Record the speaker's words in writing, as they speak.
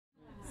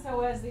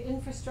as the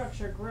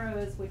infrastructure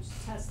grows, which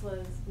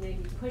Tesla's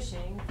maybe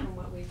pushing, from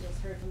what we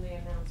just heard from the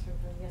announcement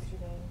from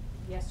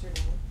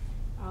yesterday,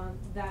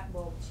 that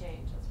will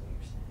change, that's what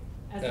you're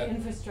saying. As the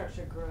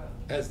infrastructure grows.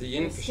 As the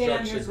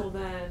infrastructure standards will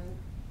then...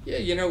 Yeah,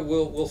 you know,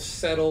 we'll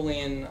settle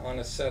in on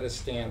a set of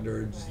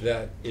standards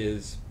that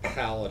is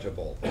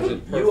palatable. Is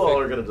it perfect? You all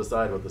are going to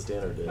decide what the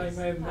standard is.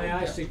 May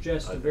I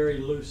suggest a very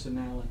loose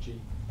analogy,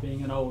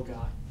 being an old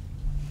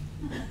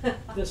guy?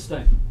 This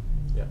thing.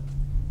 Yeah.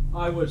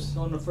 I was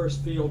on the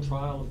first field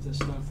trial of this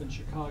stuff in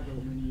Chicago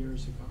many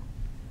years ago.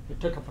 It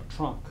took up a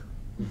trunk.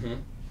 Mm-hmm.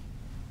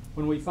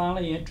 When we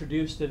finally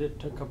introduced it, it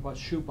took up a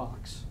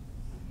shoebox.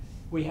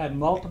 We had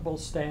multiple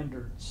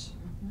standards.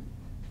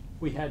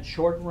 We had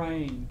short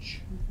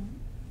range.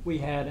 We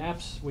had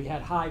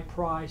high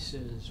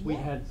prices. We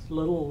had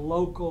little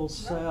local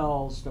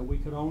cells that we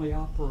could only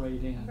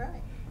operate in.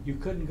 Right. You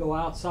couldn't go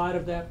outside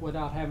of that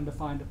without having to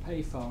find a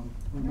payphone.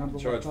 Remember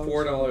what Charge those $4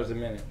 were? a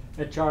minute.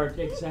 It charged,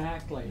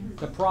 exactly.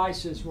 The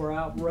prices were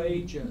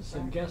outrageous,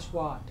 and guess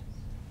what?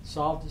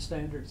 Solved the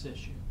standards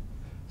issue,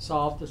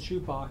 solved the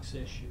shoebox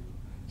issue,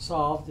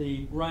 solved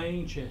the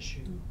range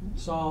issue,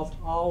 solved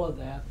all of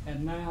that,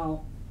 and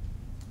now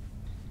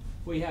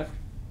we have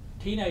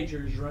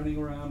teenagers running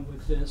around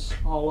with this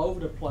all over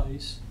the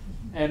place,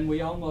 and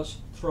we almost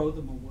throw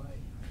them away.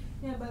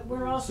 Yeah, but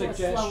we're also a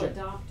slow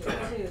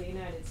adopter too, the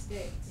United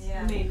States.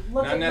 Yeah. I mean,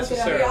 look Not at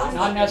necessarily.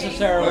 Not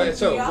necessarily. Well,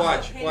 so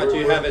watch,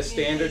 you have a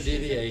standard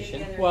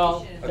deviation.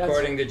 Well,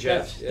 according to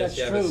Jeff, that's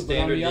you have a true, but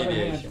standard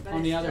deviation.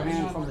 on the other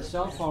hand, from a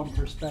cell phone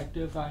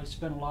perspective, I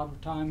spent a lot of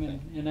time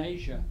in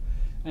Asia,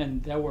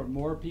 and there were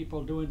more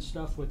people doing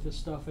stuff with this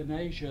stuff in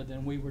Asia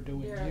than we were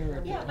doing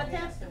here. Yeah, but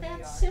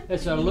that's simply...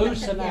 It's a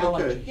loose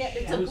analogy. Yeah,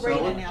 it's a great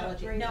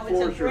analogy. No,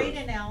 it's a great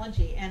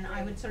analogy, and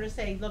I would sort of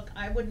say, look,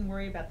 I wouldn't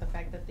worry about the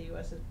fact that the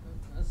U.S. is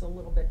a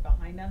little bit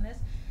behind on this.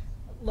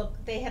 Look,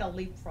 they had a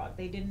leapfrog.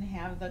 They didn't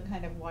have the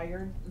kind of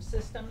wired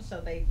system, so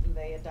they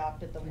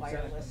adopted the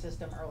wireless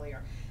system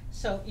earlier.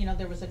 So, you know,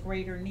 there was a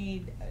greater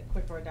need,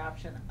 quicker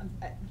adoption.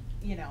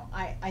 You know,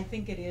 I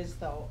think it is,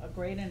 though, a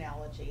great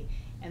analogy.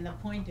 And the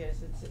point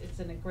is, it's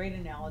a great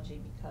analogy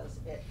because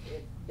it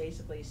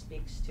basically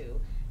speaks to,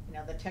 you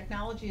know, the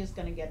technology is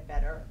going to get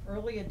better.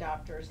 Early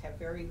adopters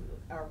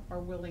are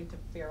willing to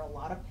bear a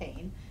lot of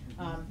pain,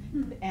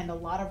 and a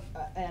lot of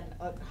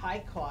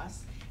high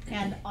costs.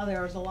 And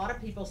there's a lot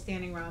of people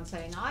standing around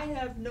saying, "I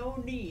have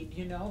no need."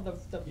 You know,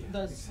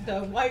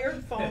 the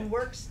wired phone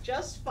works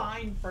just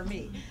fine for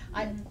me.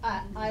 I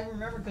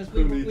remember because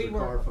we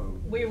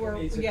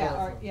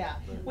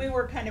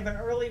were kind of an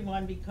early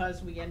one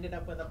because we ended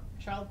up with a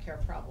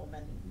childcare problem,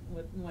 and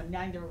when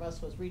neither of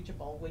us was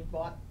reachable, we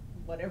bought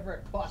whatever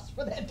it cost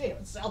for that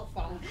damn cell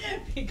phone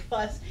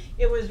because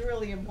it was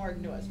really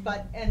important to us.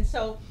 And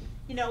so,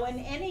 you know, in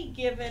any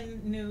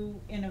given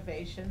new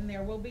innovation,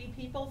 there will be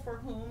people for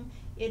whom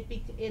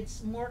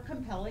it's more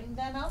compelling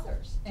than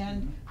others.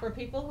 And for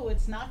people who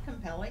it's not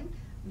compelling,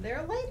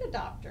 they're late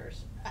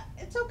adopters.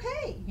 It's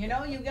okay, you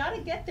know, you got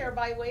to get there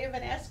by way of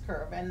an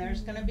S-curve, and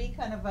there's going to be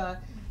kind of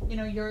a, you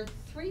know, your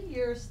 3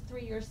 years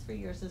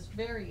is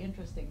very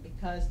interesting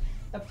because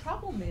the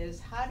problem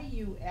is, how do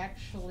you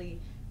actually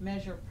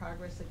measure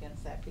progress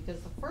against that?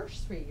 Because the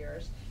first 3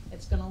 years,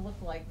 it's going to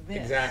look like this.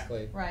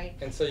 Exactly. Right.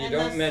 And so you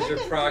don't measure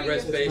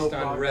progress based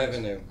on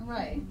revenue.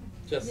 Right.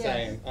 Just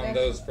saying, on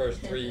those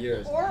first 3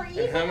 years. Or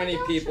even and how many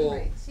people,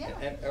 rates,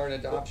 or an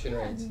adoption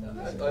rates.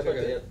 I'd like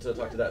to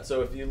talk to that. So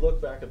if you look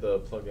back at the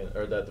plug-in,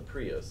 or the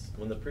Prius,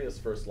 when the Prius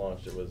first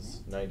launched, it was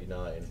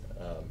 99,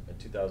 and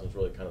 2000 was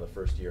really kind of the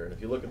first year. And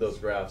if you look at those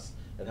graphs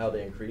and how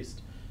they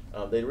increased,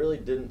 they really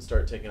didn't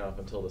start taking off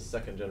until the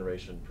second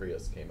generation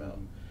Prius came out.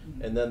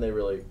 And then they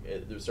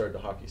started to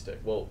hockey stick.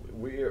 Well,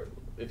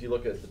 if you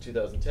look at the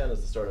 2010 as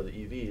the start of the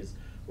EVs,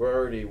 we're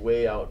already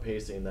way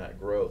outpacing that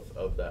growth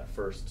of that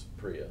first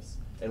Prius.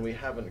 And we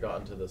haven't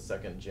gotten to the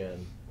second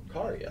gen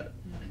car yet.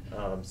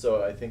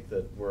 So I think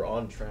that we're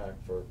on track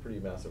for pretty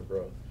massive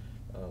growth.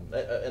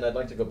 And I'd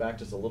like to go back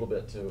just a little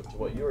bit to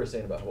what you were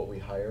saying about what we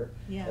hire.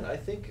 Yeah. And I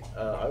think,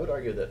 I would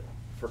argue that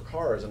for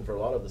cars and for a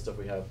lot of the stuff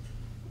we have,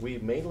 we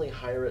mainly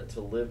hire it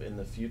to live in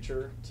the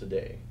future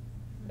today.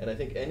 And I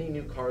think any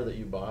new car that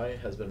you buy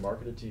has been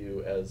marketed to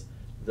you as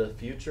the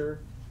future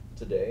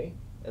today.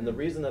 And the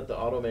reason that the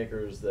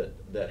automakers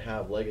that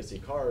have legacy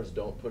cars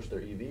don't push their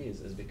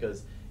EVs is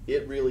because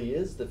it really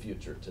is the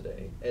future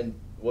today. And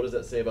what does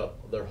that say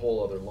about their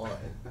whole other line?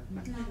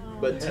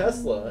 But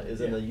Tesla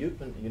is in the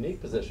unique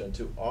position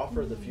to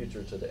offer the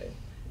future today.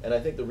 And I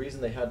think the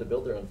reason they had to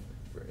build their own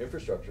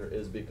infrastructure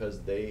is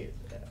because they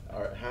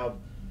have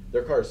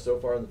their cars so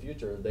far in the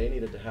future, they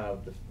needed to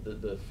have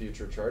the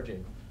future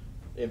charging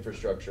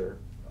infrastructure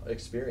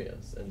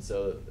experience, and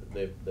so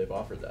they've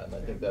offered that, and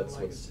I think that's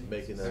what's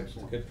making them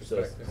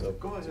so successful.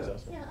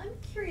 Yeah, I'm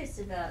curious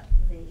about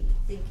the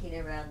thinking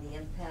around the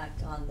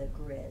impact on the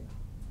grid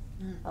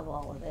of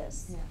all of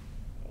this,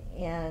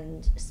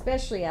 and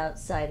especially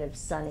outside of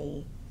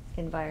sunny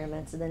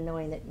environments, and then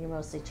knowing that you're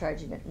mostly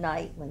charging at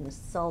night when the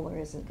solar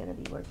isn't going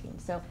to be working.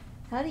 So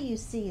How do you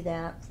see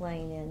that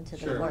playing into the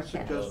Sure. forecast?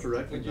 I suggest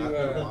directly Would you,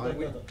 back to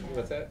mine.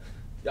 what's that?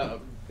 Yeah,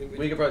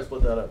 we could probably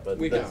split that up, but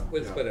We that's- can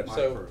we'll split up, mine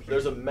so. first.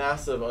 there's a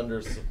massive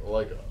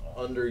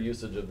under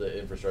usage of the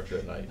infrastructure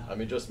at night. I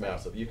mean, just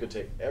massive. You could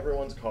take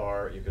everyone's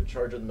car, you could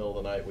charge it in the middle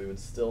of the night, we would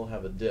still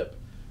have a dip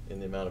in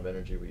the amount of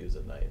energy we use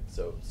at night.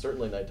 So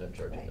certainly nighttime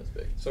charging Right. is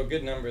big. So a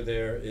good number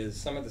there is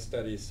some of the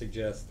studies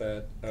suggest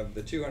that of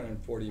the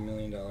 $240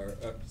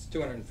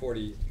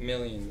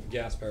 million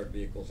gas-powered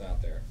vehicles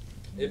out there,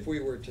 if we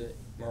were to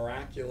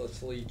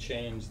miraculously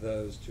change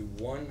those to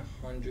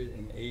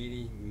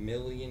 180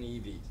 million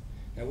EVs,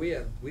 now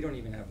we don't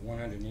even have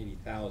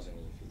 180,000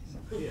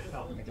 EVs. Yeah.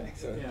 Okay,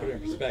 so Yeah. put it in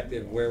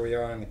perspective where we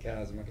are in the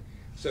chasm. Okay.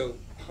 So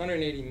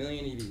 180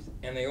 million EVs,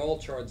 and they all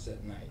charge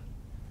at night.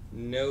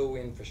 No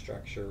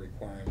infrastructure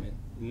requirement,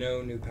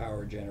 no new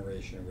power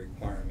generation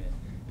requirement,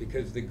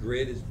 because the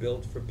grid is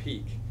built for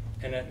peak.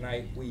 And at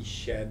night we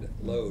shed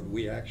load.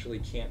 We actually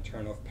can't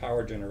turn off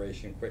power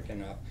generation quick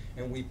enough,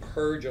 and we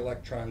purge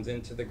electrons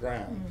into the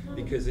ground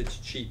because it's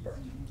cheaper.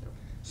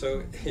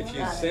 So if you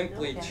Got it.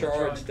 simply Okay.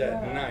 charged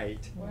at Wow.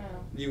 night, Wow.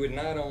 you would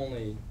not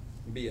only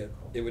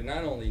it would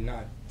not only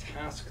not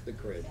task the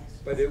grid,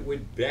 but it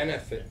would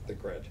benefit the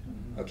grid,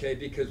 okay?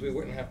 Because we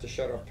wouldn't have to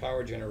shut off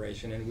power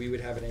generation, and we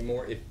would have a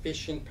more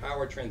efficient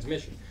power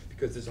transmission,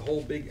 because there's a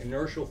whole big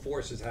inertial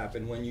forces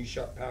happen when you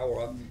shut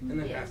power off and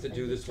then have to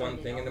do this one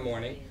thing in the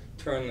morning,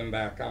 turn them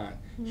back on.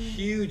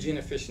 Huge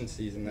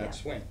inefficiencies in that Yeah.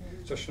 swing.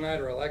 So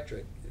Schneider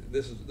Electric,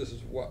 this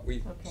is what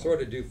we Okay.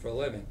 sort of do for a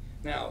living.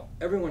 Now,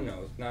 everyone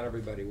knows not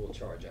everybody will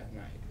charge at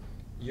night.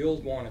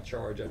 You'll want to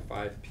charge at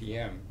 5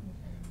 p.m.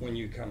 when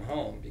you come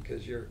home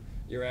because you're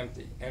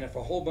empty. And if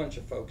a whole bunch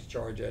of folks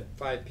charge at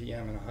 5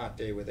 p.m. on a hot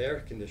day with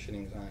air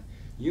conditionings on,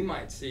 you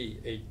might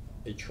see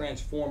a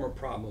transformer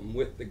problem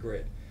with the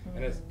grid,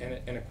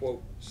 and a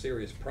quote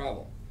serious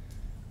problem.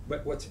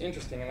 But what's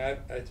interesting, and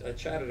I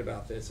chatted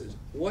about this, is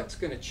what's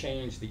going to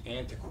change the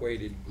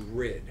antiquated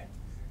grid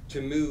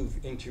to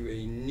move into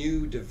a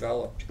new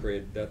developed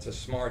grid that's a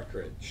smart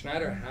grid?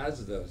 Schneider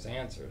has those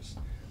answers,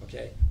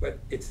 okay? But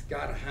it's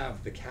got to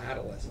have the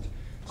catalyst.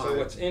 So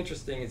what's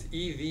interesting is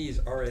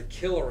EVs are a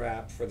killer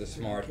app for the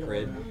smart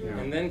grid. Yeah.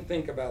 And then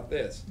think about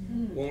this.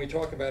 When we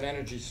talk about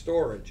energy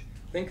storage,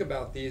 think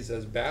about these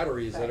as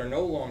batteries that are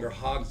no longer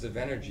hogs of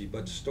energy,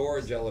 but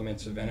storage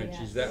elements of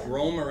energies that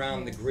roam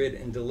around the grid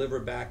and deliver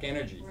back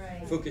energy.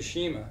 Right.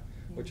 Fukushima,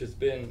 which has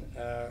been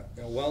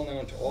well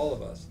known to all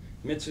of us,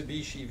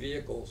 Mitsubishi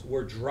vehicles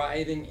were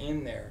driving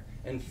in there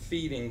and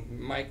feeding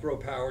micro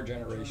power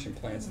generation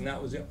plants, and that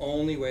was the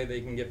only way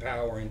they can get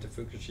power into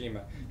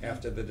Fukushima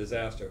after the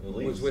disaster, The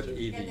was leads, with too.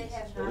 EVs. And they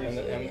have And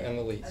the- not and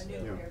the leads. a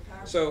nuclear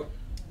power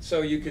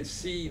So you could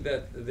see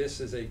that this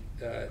is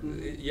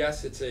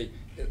yes, it's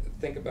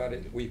think about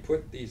it, we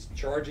put these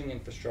charging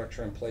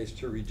infrastructure in place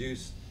to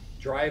reduce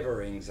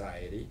driver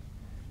anxiety,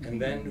 and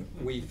then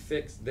we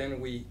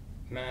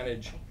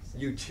manage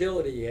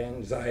utility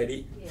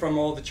anxiety from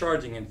all the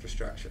charging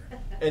infrastructure.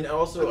 And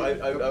also,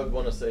 I would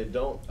want to say,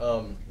 don't,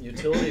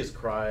 utilities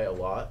cry a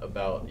lot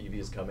about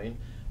EVs coming,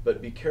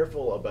 but be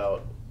careful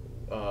about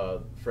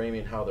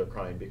framing how they're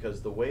crying,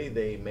 because the way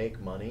they make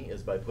money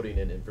is by putting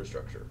in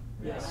infrastructure.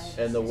 Yes.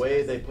 And the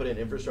way they put in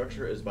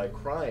infrastructure is by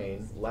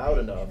crying loud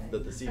enough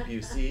that the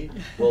CPUC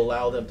will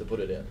allow them to put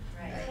it in.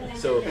 Right.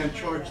 So, And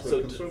charge the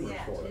so- consumers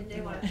for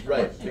it.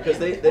 right, because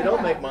they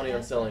don't make money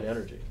on selling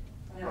energy.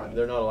 Right.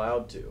 They're not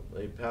allowed to.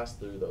 They pass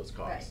through those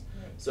costs.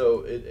 Right, right.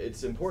 So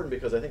it's important,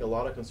 because I think a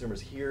lot of consumers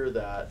hear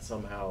that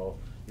somehow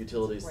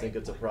utilities think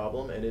Right. it's a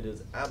problem, and it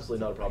is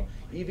absolutely not a problem.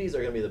 EVs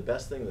are going to be the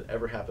best thing that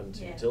ever happened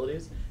to Yeah.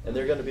 utilities, and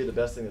they're going to be the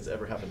best thing that's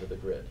ever happened to the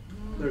grid.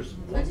 There's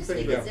I one just thing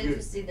think that it's you,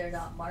 interesting they're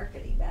not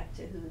marketing back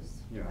to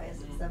Yeah. why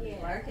isn't somebody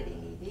Yeah.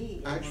 marketing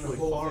EV? actually,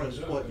 whole Forrest,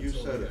 thing's what up, you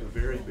so said yeah. at the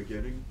very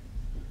beginning,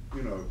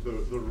 you know,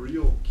 the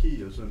real key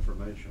is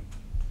information.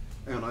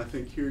 And I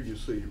think here you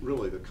see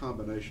really the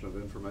combination of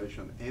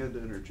information and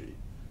energy,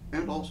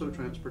 and also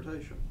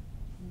transportation,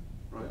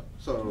 right? Yeah.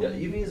 So. Yeah,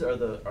 EVs are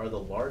the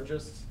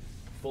largest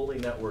fully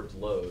networked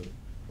load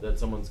that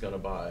someone's going to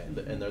buy, and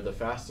they're the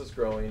fastest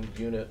growing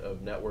unit of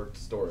networked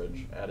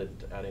storage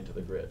adding to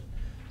the grid.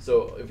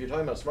 So if you're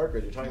talking about smart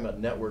grid, you're talking about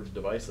networked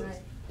devices.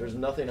 Right. There's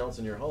nothing else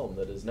in your home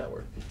that is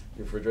networked.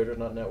 Your refrigerator's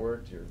not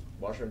networked, your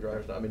washer and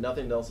dryer's not, I mean,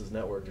 nothing else is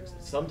networked,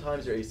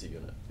 sometimes your AC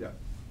unit. Yeah,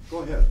 go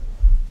ahead.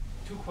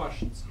 Two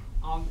questions.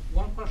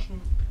 One question,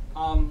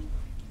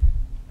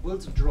 will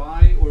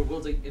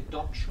the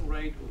adoption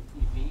rate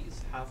of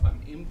EVs have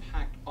an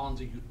impact on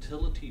the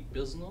utility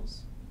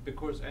business?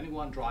 Because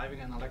anyone driving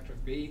an electric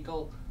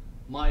vehicle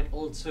might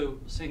also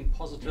think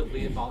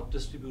positively about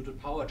distributed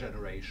power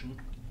generation,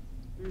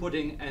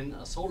 putting in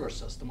a solar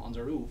system on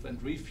the roof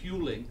and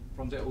refueling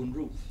from their own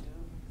roof.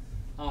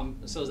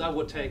 So that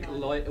would take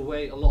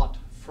away a lot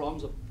from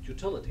the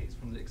utilities,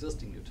 from the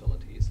existing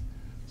utilities.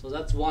 So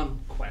that's one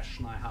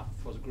question I have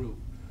for the group.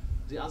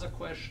 The other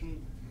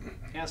question,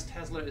 as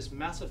Tesla is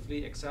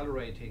massively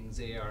accelerating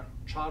their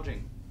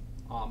charging,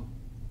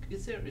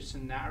 is there a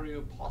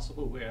scenario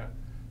possible where,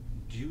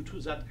 due to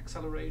that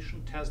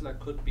acceleration, Tesla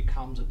could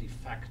become the de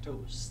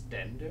facto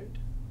standard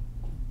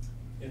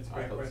It's a I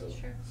great hope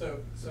question. so.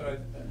 So,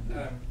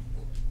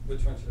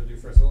 which one should I do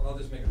first? I'll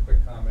just make a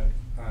quick comment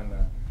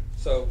on.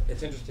 So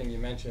it's interesting you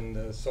mentioned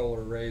the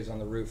solar arrays on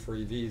the roof for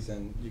EVs,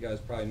 and you guys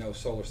probably know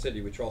Solar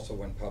City, which also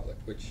went public,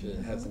 which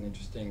has an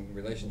interesting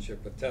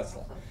relationship with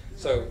Tesla.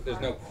 So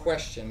there's no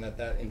question that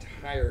that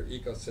entire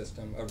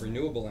ecosystem of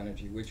renewable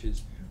energy, which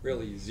is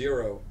really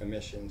zero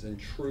emissions and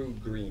true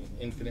green,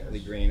 infinitely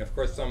green. Of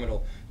course, some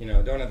it'll,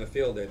 don't have a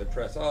field day. The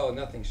press, oh,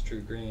 nothing's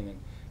true green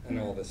and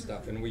all this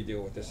stuff, and we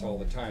deal with this all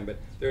the time. But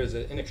there is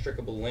an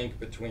inextricable link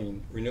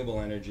between renewable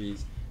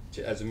energies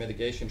as a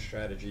mitigation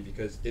strategy,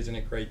 because isn't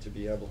it great to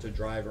be able to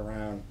drive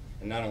around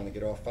and not only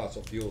get off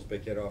fossil fuels,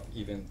 but get off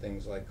even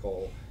things like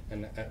coal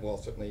and well,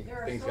 certainly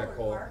things like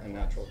coal and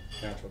natural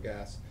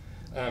gas.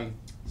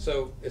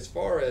 So as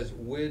far as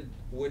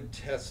would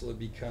Tesla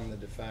become the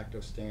de facto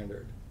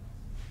standard,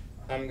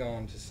 I'm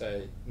going to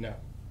say no.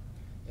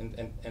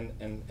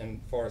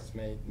 And Forrest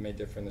may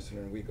differ in this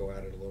one, and we go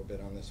at it a little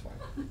bit on this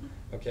one.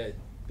 Okay,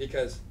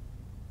 because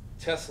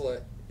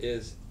Tesla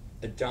is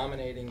a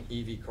dominating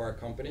EV car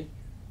company.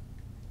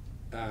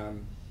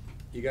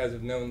 You guys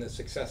have known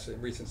the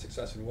recent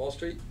success in Wall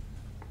Street.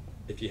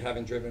 If you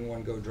haven't driven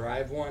one, go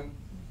drive one.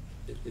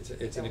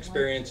 It's an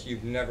experience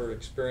you've never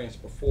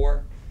experienced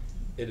before.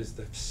 It is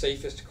the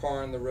safest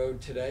car on the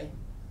road today.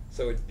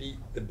 So it beat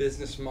the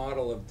business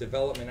model of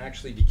development,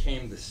 actually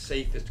became the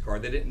safest car.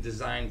 They didn't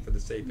design for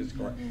the safest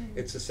car.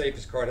 It's the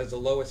safest car. It has the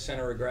lowest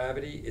center of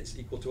gravity. It's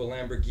equal to a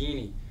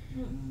Lamborghini.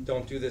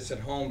 Don't do this at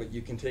home, but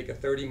you can take a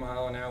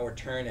 30-mile-an-hour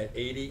turn at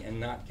 80 and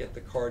not get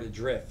the car to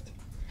drift.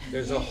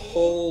 There's a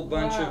whole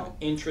bunch of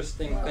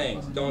interesting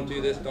things. Don't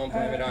do this. Don't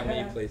blame it on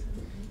me, please.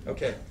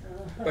 Okay,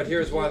 but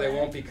here's why they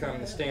won't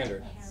become the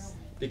standard.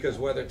 Because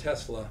whether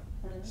Tesla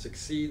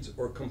succeeds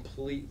or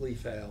completely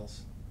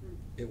fails,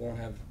 it won't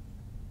have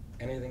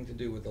anything to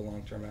do with the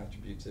long-term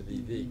attributes of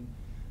EV,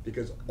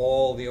 because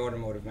all the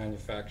automotive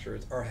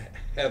manufacturers are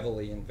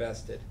heavily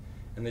invested,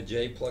 and the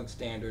J-plug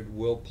standard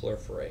will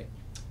proliferate.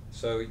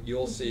 So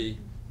you'll see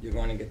you're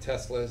going to get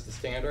Tesla as the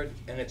standard,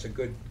 and it's a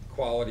good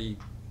quality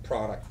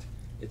product.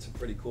 It's a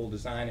pretty cool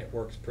design. It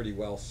works pretty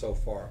well so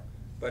far,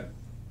 but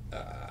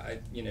I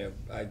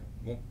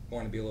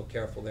want to be a little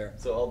careful there.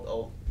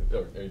 So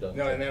are you done?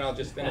 No, and then I'll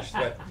just finish.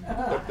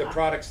 But the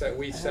products that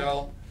we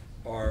sell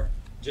are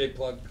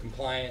J-plug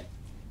compliant,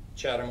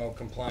 Chatham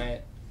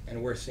compliant,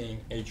 and we're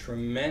seeing a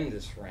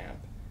tremendous ramp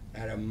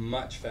at a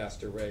much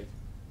faster rate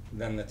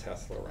than the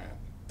Tesla ramp,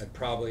 at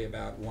probably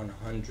about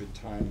 100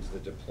 times the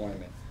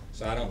deployment.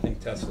 So I don't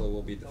think Tesla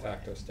will be de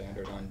facto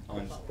standard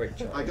on quick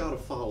charge. I got to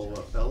follow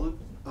up, Ellen.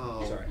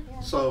 Sorry.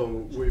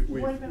 So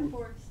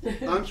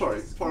I'm sorry,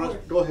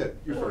 Forrest, go ahead,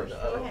 you first.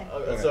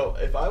 So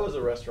if I was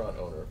a restaurant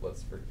owner,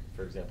 let's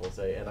for example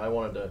say, and I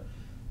wanted to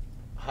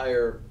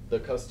hire the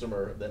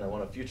customer, then I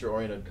want a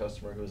future-oriented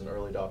customer who's an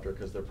early adopter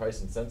because they're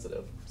price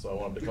insensitive. So I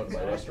want them to come to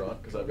my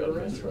restaurant because I've got a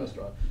fancy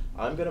restaurant.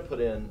 I'm going to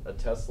put in a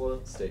Tesla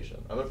station.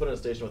 I'm going to put in a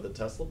station with a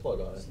Tesla plug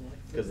on it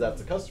because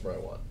that's the customer I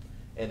want.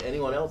 And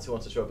anyone else who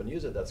wants to show up and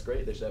use it, that's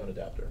great. They should have an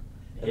adapter.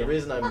 And the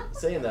reason I'm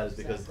saying that is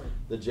because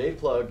the J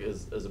plug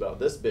is about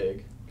this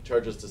big,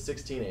 charges to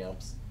 16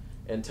 amps,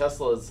 and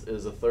Tesla's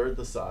is a third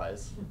the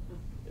size.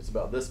 It's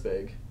about this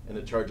big, and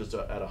it charges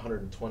at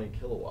 120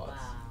 kilowatts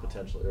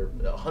potentially, or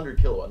 100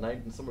 kilowatt,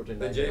 somewhere between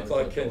 90 and 120 The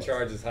J-plug can kilowatts.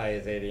 charge as high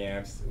as 80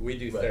 amps. We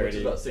do Right, 30. which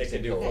is about It 16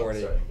 can do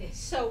kilowatts, 40. right.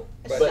 So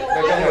But go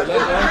ahead,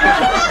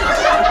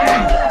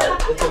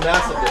 it's a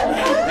massive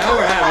difference. Now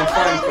we're having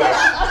fun,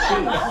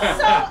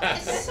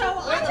 folks. So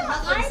We're the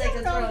Muslims I that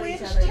can don't know throw at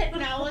each which other.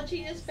 technology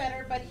is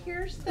better, but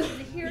here's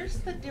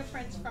the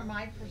difference from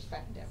my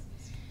perspective,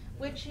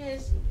 which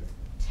is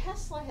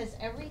Tesla has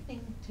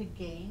everything to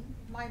gain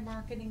by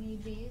marketing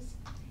EVs,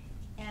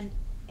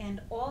 and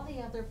all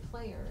the other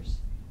players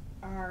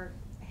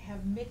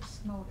have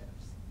mixed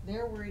motives.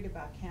 They're worried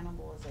about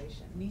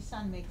cannibalization.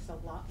 Nissan makes a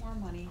lot more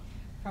money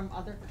from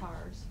other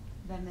cars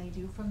than they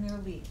do from their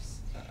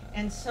Leafs.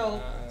 And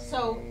so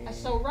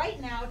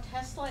right now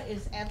Tesla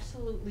is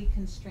absolutely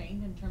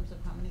constrained in terms of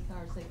how many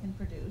cars they can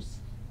produce,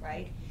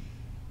 right?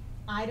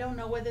 I don't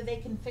know whether they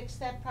can fix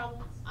that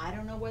problem. I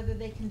don't know whether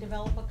they can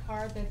develop a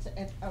car that's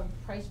at a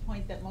price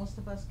point that most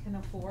of us can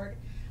afford.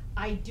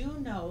 I do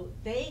know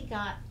they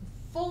got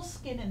full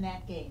skin in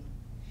that game,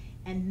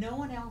 and no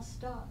one else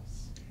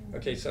does.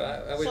 Okay, so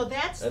I would. So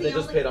that's And the they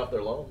just only. paid off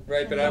their loan.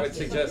 Right, but I would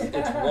suggest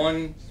it's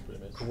one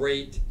pretty amazing.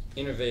 great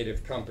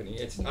innovative company.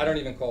 I don't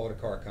even call it a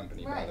car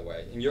company, by Right. the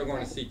way. And you're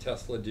going to see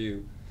Tesla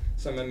do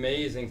some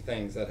amazing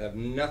things that have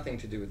nothing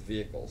to do with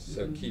vehicles.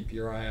 So keep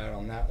your eye out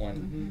on that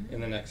one in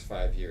the next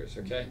 5 years,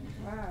 okay?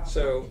 Wow.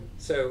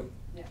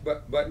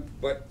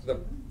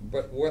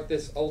 But what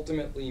this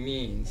ultimately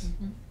means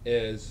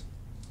is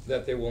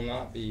that there will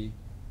not be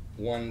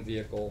one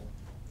vehicle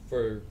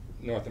for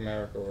North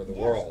America or the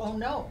Yes. world. Oh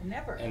no,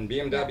 never. And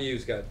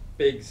BMW's got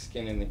big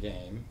skin in the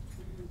game,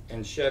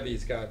 and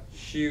Chevy's got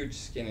huge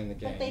skin in the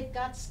game. But they've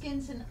got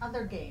skins in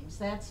other games.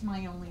 That's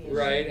my only issue.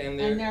 Right, and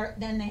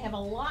then they have a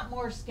lot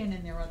more skin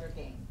in their other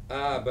game.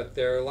 But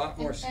there are a lot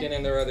more And- skin and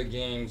in their other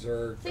games,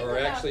 or think are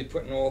about- actually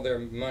putting all their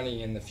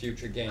money in the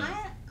future games.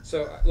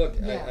 So, look,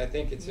 Yeah. I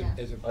think it's Yeah.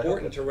 it's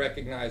important to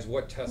recognize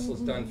what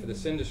Tesla's done for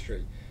this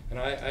industry. And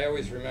I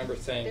always remember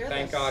saying, They're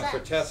thank the God for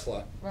sex.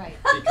 Tesla. Right.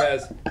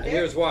 Because, and They're-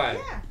 here's why.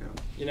 Yeah.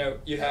 You know,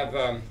 you have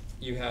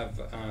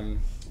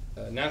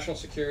national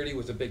security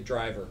was a big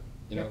driver,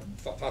 you know,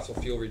 fossil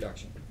fuel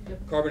reduction.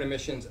 Carbon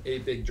emissions, a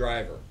big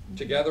driver.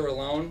 Together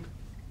alone,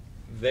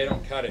 they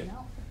don't cut it.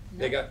 No,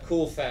 They no. got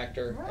cool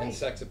factor and Right.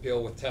 sex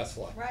appeal with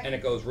Tesla, Right. and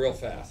it goes real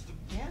fast.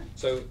 Yeah.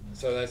 So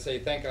I say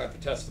thank God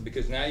for Tesla,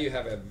 because now you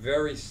have a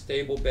very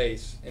stable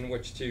base in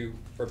which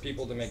for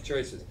people to make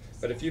choices.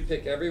 But if you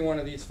pick every one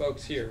of these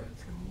folks here,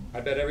 I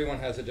bet everyone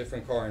has a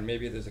different car, and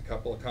maybe there's a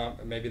couple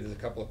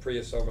of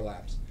Prius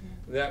overlaps.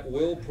 That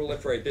will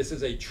proliferate. This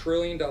is a $1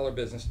 trillion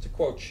business, to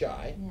quote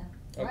Shai. Yeah.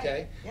 Okay,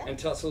 Right. Yeah. and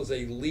Tesla is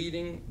a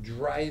leading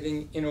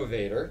driving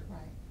innovator.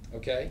 Right.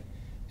 Okay,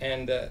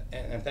 and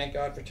thank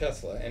God for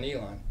Tesla and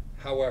Elon.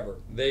 However,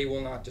 they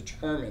will not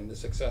determine the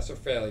success or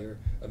failure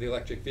of the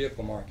electric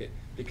vehicle market,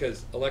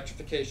 because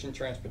electrification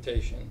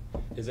transportation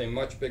is a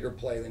much bigger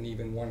play than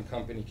even one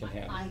company can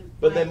handle.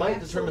 But they might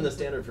determine the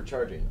standard for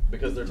charging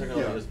because their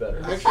technology Yeah. is better.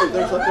 Actually,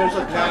 there's a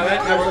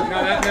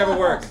that never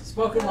works.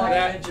 Spoken like an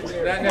That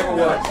engineer. never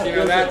works. You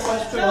know,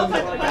 that's No,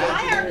 but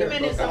my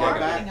argument is a Okay,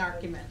 marketing back.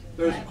 argument.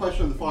 There's a right?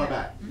 question in the far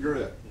back. You're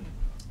it.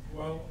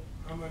 Well,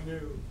 I'm a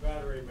new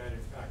battery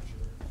manufacturer,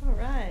 All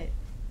right.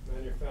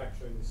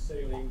 manufacturing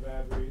saline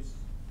batteries,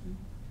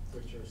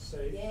 which are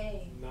safe,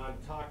 Yay.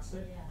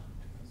 non-toxic,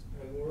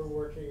 and we're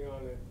working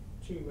on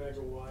a 2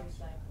 megawatt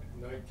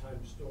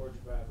nighttime storage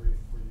battery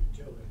for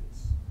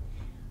utilities,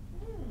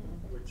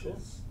 which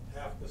is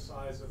half the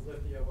size of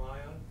lithium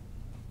ion,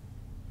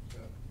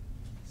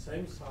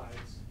 same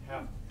size,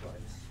 half the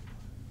price,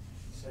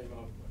 same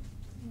output.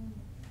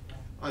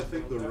 I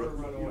think They'll never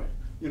run away.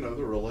 you know,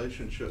 the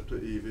relationship to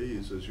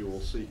EVs is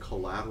you'll see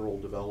collateral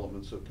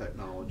developments of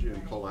technology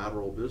and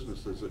collateral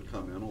businesses that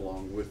come in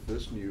along with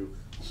this new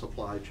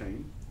supply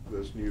chain,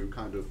 this new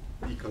kind of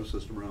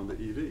ecosystem around the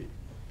EV.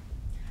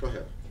 Go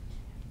ahead.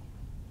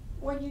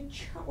 When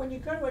you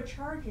go to a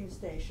charging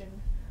station,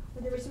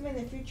 would there be something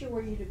in the future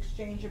where you'd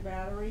exchange a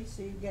battery,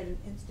 so you get an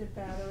instant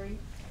battery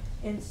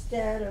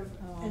instead of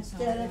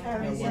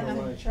having Yeah.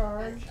 something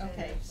charged?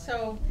 Okay,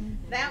 so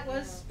that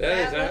was,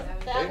 That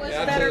that was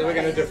absolutely, Better we're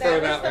gonna Place. defer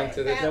was that the- one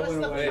to this. That was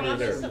the lady promise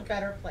there. of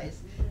Better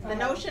Place. The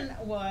notion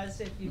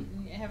was, if you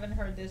haven't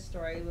heard this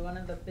story, one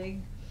of the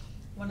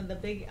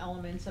big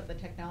elements of the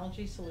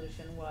technology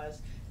solution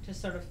was to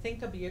sort of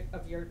think of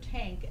your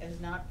tank as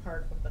not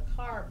part of the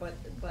car, but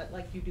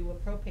like you do a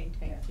propane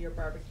tank for your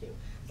barbecue,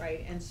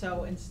 right? And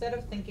so instead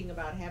of thinking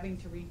about having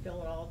to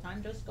refill it all the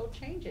time, just go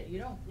change it. You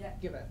don't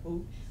give a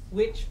hoot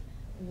which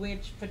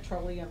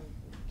petroleum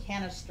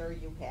canister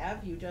you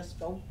have, you just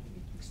go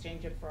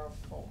exchange it for a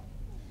full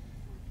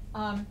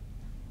one.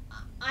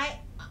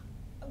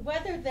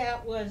 Whether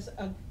that was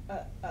a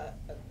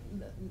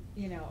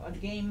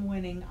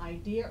game-winning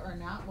idea or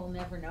not, we'll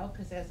never know,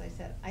 because as I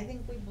said, I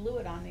think we blew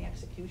it on the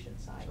execution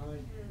side.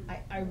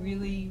 I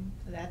really,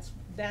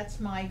 that's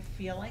my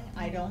feeling.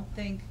 I don't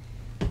think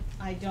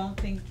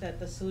that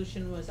the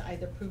solution was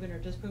either proven or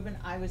disproven.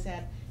 I was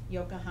at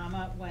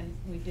Yokohama when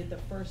we did the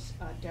first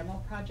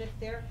demo project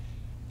there.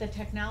 The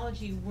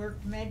technology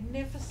worked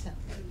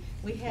magnificently.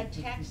 We had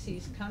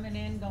taxis coming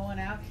in, going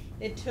out.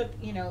 It took,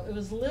 it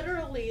was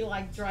literally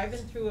like driving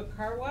through a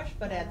car wash,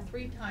 but at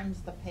 3 times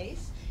the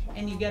pace.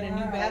 And you get a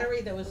new battery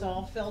that was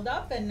all filled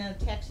up, and the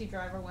taxi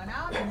driver went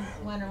out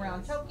and went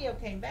around Tokyo,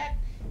 came back,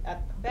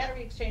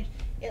 battery exchange.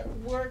 It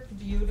worked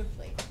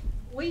beautifully.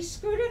 We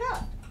screwed it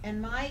up,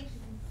 and my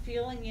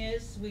feeling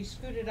is we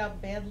screwed it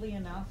up badly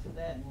enough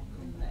that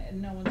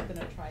no one's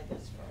gonna try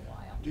this for a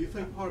while. Do you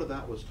think part of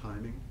that was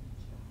timing?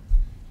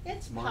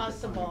 It's Market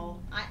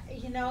possible.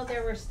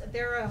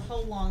 There are a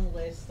whole long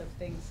list of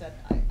things that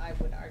I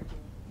would argue,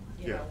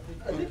 Yeah.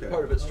 I think Okay.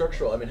 part of it's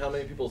structural. I mean, how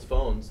many people's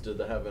phones did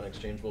they have an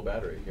exchangeable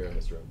battery here in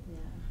this room? Yeah,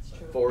 it's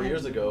true. 4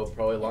 years ago,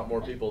 probably a lot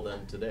more people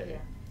than today.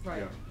 Yeah,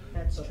 right, Yeah.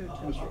 that's true too.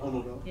 Mr.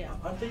 Onodel? Yeah.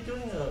 Aren't they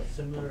doing a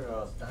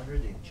similar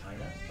standard in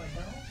China right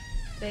now?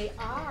 They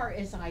are,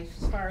 as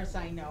far as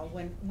I know,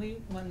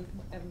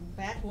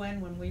 back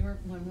when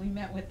we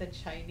met with the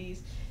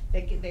Chinese,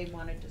 they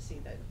wanted to see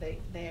that,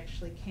 they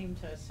actually came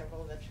to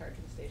several of the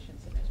charging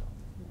stations in Israel,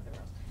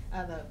 whatever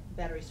else, the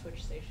battery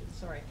switch stations,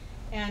 sorry.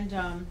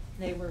 And,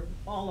 they were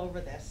all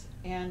over this,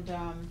 and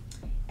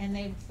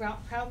they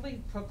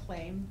proudly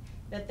proclaimed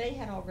that they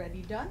had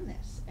already done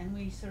this, and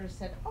we sort of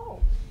said,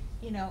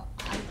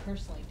 I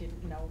personally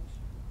didn't know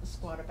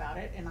squat about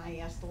it, and I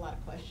asked a lot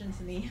of questions,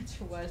 and the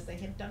answer was they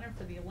had done it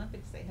for the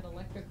Olympics. They had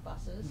electric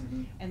buses,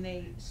 and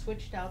they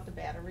switched out the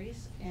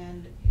batteries,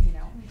 and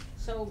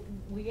so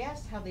we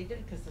asked how they did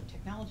it, because the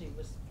technology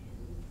was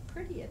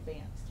pretty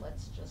advanced,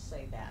 let's just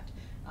say that.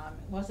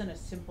 It wasn't a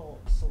simple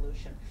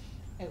solution.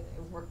 It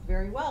worked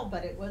very well,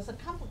 but it was a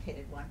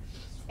complicated one.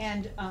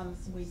 And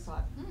we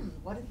thought,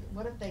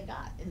 what have they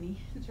got? And the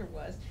answer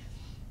was,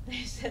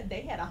 they said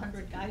they had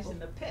 100 guys in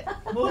the pit.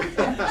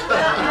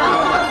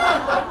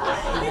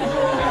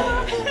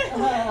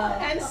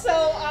 And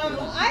so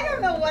I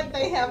don't know what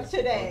they have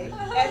today.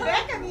 And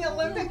back in the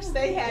Olympics,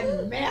 they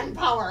had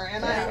manpower,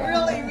 and I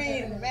really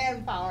mean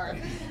manpower.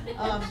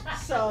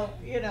 So,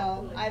 you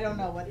know, I don't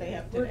know what they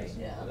have today.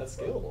 Yeah, that's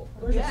scalable.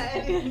 Yeah,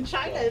 and in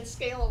China, it's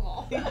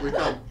scalable. We've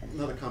got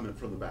another comment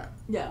from the back.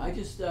 Yeah,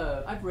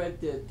 I've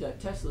read that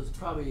Tesla's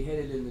probably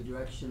headed in the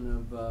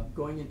direction of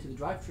going into the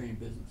drivetrain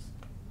business.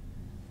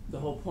 The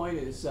whole point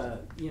is,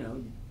 you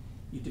know,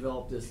 you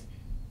develop this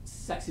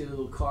sexy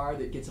little car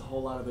that gets a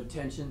whole lot of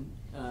attention,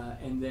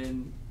 and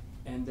then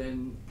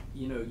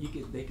you know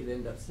they could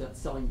end up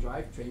selling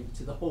drivetrains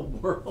to the whole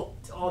world,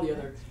 to all the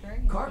other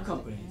car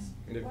companies.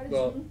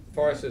 Well,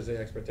 Forrest is the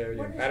expert there.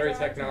 What is Battery drivetrain?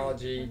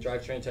 technology,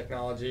 drivetrain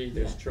technology.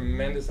 There's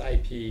tremendous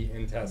IP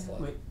in Tesla.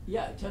 But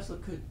yeah, Tesla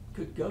could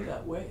go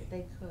that way.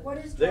 They could. What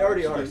is They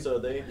already drivetrain? are. So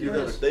they do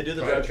Yes. they do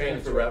the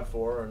Drivetrain drivetrain for to-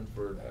 RAV4 and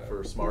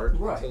for Smart.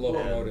 Right. It's a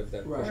locomotive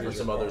that Right. pushes For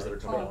some your others car, that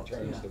are coming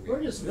turns out. the Yeah. wheel.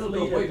 Where does It'll fleet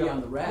go way adop-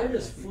 beyond the Where rad.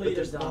 does But fleet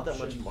there's not that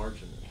much adoption-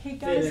 margin. Hey fit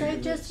guys, I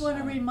into just this? want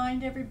to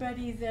remind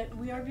everybody that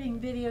we are being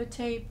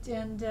videotaped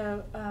and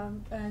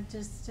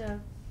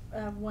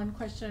one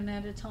question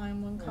at a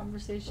time, one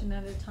conversation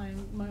at a time,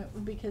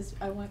 because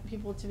I want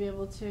people to be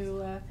able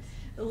to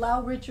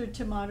allow Richard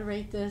to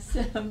moderate this,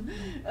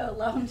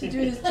 allow him to do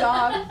his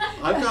job.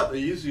 I've got the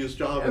easiest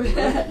job in the room.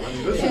 I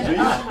mean, this is easy.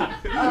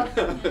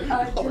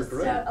 Y'all are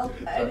great.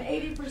 And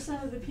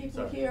 80% of the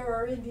people Sorry. here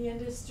are in the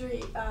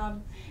industry,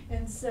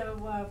 and so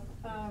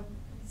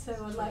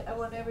I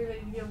want everybody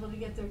to be able to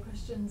get their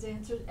questions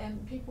answered,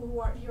 and people who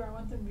aren't here, I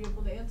want them to be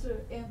able to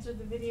answer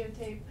the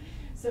videotape.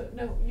 So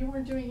no, you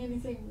weren't doing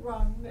anything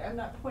wrong. I'm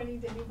not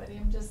pointing to anybody.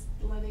 I'm just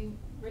letting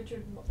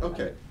Richard.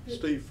 Okay,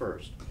 Steve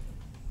first.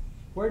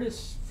 Where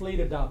does fleet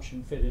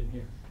adoption fit in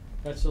here?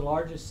 That's the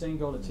largest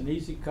single. It's an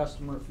easy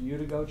customer for you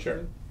to go to.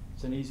 Sure.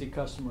 It's an easy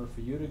customer for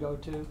you to go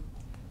to.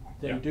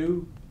 They Yeah.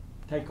 do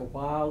take a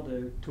while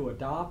to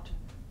adopt.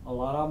 A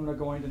lot of them are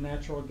going to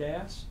natural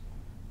gas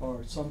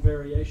or some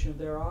variation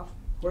thereof.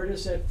 Where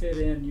does that fit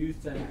in, you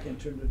think,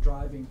 into the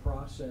driving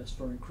process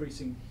for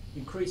increasing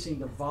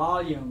the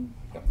volume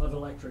of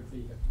electric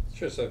vehicles?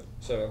 Sure. So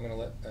I'm going to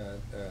let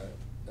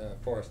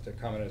Forrest to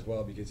comment as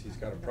well, because he's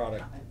got a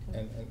product.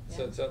 And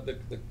so the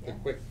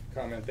quick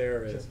comment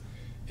there is,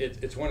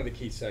 it's one of the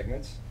key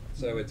segments.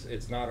 So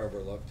it's not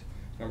overlooked.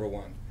 Number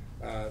one,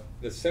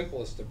 the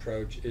simplest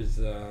approach is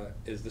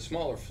the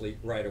smaller fleet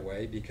right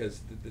away,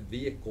 because the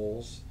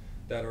vehicles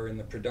that are in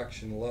the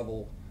production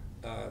level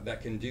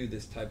that can do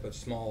this type of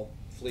small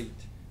fleet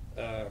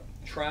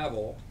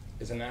travel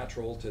is a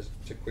natural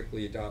to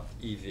quickly adopt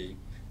EV.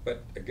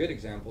 But a good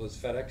example is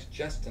FedEx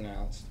just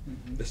announced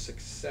the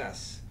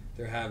success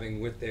they're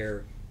having with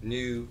their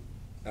new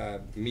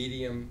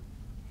medium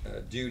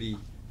duty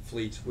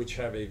fleets, which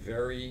have a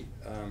very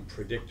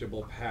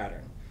predictable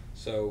pattern.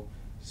 So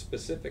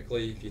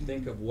specifically, if you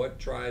think of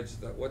what's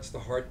the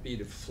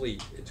heartbeat of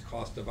fleet, it's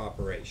cost of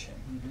operation.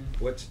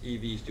 What's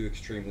EVs do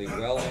extremely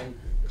well in?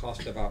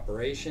 Cost of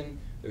operation.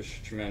 There's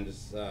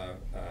tremendous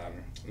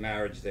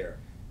marriage there.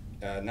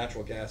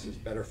 Natural gas is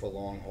better for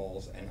long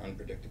hauls and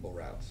unpredictable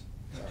routes.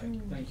 Sorry.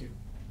 Thank you.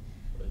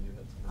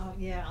 Oh,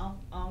 yeah,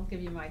 I'll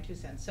give you my 2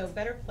 cents. So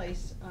Better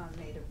Place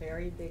made a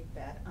very big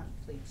bet on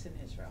fleets in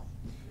Israel.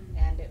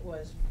 And it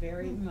was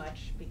very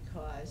much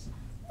because,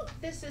 look,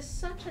 this is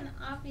such an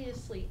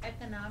obviously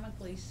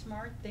economically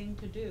smart thing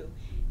to do.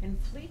 And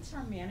fleets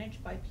are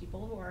managed by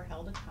people who are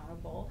held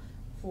accountable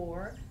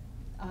for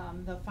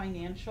the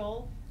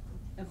financial,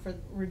 for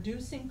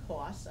reducing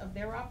costs of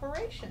their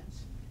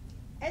operations.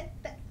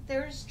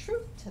 There's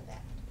truth to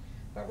that.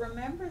 But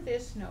remember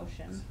this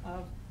notion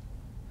of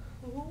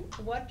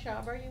what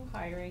job are you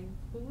hiring,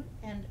 who,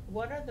 and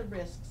what are the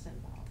risks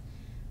involved.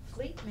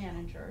 Fleet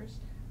managers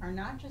are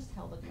not just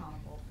held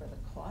accountable for the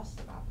cost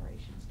of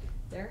operations,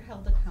 they're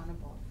held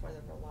accountable for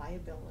the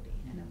reliability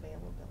and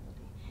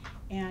availability.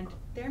 And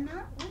they're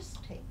not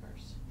risk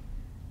takers.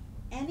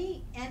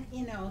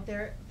 You know,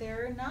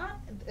 they're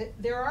not,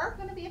 there are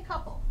gonna be a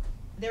couple.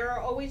 There are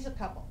always a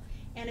couple.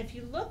 And if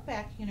you look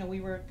back, you know,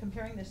 we were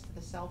comparing this to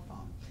the cell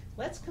phone.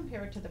 Let's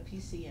compare it to the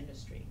PC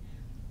industry.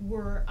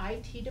 Were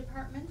IT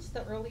departments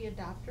the early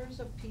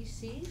adopters of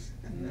PCs?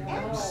 No.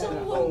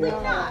 Absolutely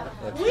No. not.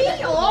 That's We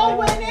right. all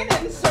went in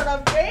and sort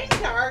of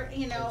banged our,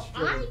 you know,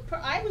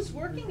 I was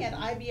working at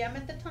IBM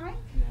at the time,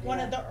 one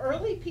of the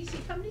early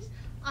PC companies.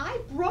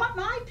 I brought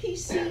my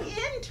PC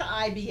into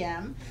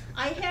IBM.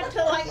 I had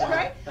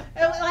to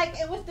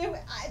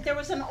there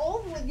was an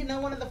old, you know,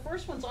 one of the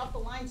first ones off the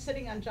line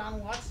sitting on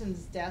John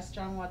Watson's desk,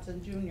 John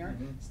Watson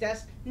Jr.'s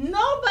desk.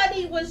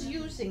 Nobody was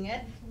using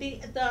it.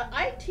 The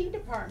IT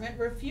department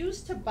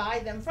refused to buy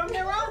them from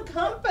their own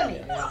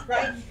company,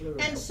 right?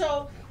 And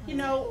so, you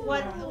know,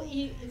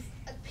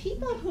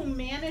 people who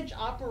manage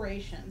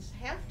operations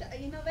have to,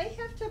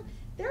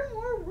 they're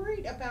more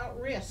worried about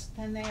risk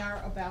than they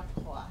are about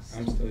cost.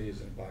 I'm still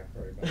using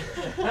BlackBerry, by the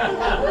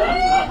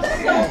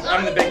way.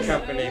 I'm the big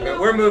company, but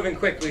we're moving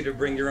quickly to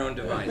bring your own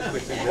device,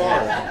 which is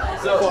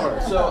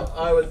So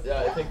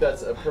I think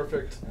that's a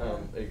perfect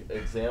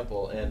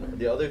example. And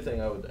the other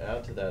thing I would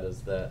add to that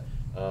is that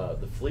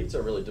the fleets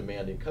are really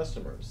demanding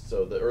customers.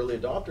 So the early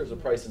adopters are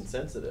price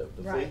insensitive.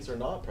 The fleets are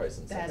not price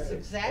insensitive. That's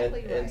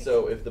exactly right. And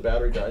so if the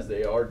battery dies,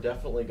 they are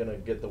definitely going to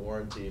get the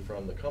warranty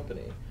from the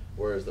company.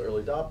 Whereas the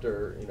early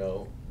adopter,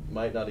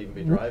 might not even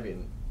be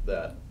driving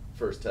that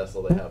first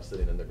Tesla they have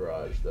sitting in the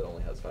garage that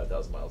only has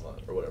 5,000 miles on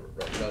it or whatever.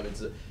 Right?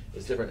 It's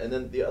different. And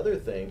then the other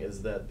thing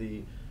is that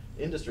the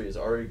industry is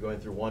already going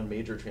through one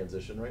major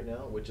transition right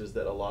now, which is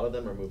that a lot of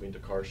them are moving to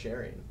car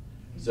sharing.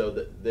 So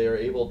that they are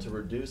able to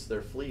reduce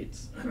their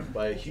fleets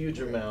by a huge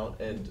amount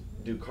and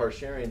do car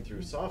sharing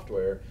through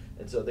software,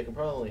 and so they can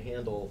probably only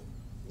handle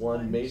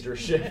one major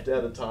shift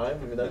at a time.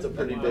 I mean, that's a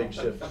pretty big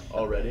shift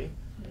already,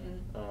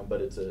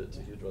 but it's a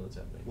huge one that's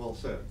happening. Well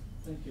said.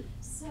 Thank you.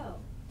 So,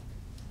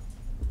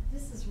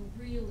 this is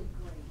really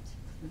great.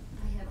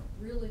 I have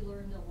really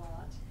learned a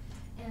lot.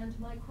 And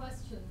my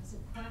question as a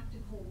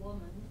practical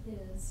woman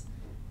is,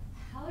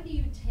 how do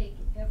you take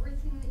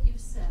everything that you've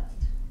said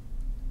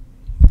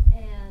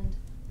and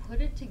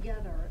put it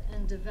together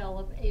and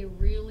develop a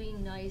really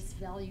nice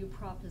value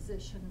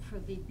proposition for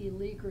the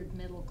beleaguered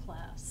middle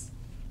class?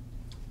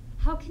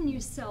 How can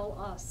you sell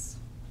us?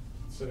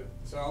 So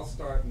I'll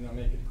start and I'll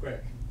make it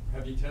quick.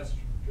 Have you test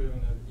driven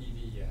an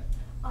EV yet?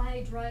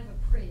 I drive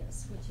a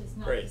Prius, which is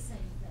not Great. the same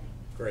thing.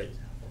 Great.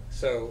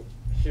 So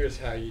here's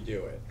how you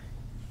do it.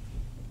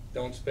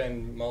 Don't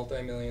spend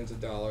multi-millions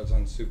of dollars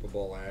on Super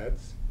Bowl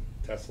ads.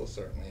 Tesla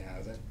certainly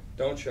hasn't.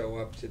 Don't show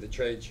up to the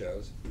trade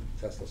shows.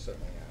 Tesla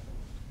certainly hasn't.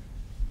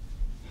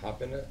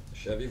 Hop in a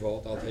Chevy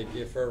Volt. I'll take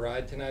you for a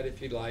ride tonight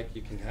if you'd like.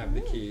 You can have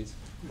the keys.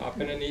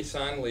 Hop in a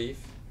Nissan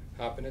Leaf.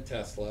 Hop in a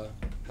Tesla.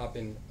 Hop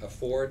in a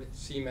Ford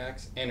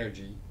C-Max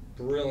Energy,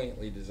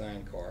 brilliantly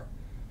designed car.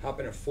 Hop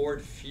in a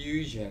Ford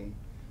Fusion,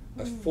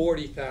 a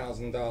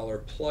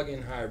 $40,000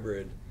 plug-in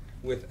hybrid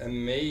with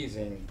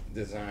amazing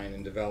design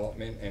and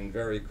development and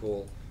very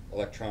cool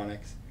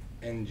electronics,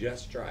 and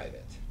just drive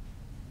it.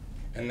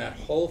 And that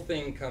whole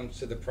thing comes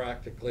to the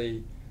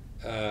practically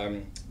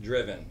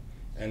driven.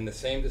 And the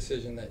same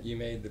decision that you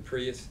made the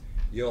Prius,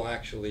 you'll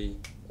actually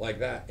like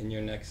that in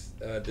your next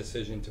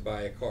decision to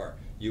buy a car.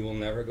 You will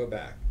never go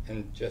back,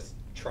 and just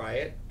try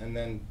it and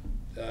then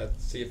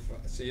see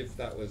if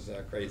that was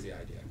a crazy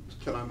idea.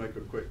 Can I make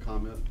a quick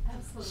comment?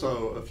 Absolutely.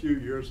 So a few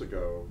years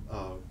ago,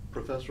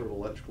 professor of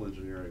electrical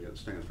engineering at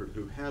Stanford,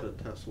 who had a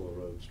Tesla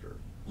Roadster,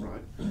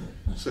 right,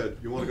 said,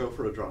 "You want to go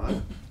for a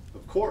drive?"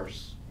 Of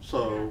course.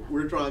 So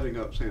we're driving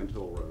up Sand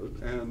Hill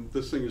Road, and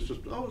this thing is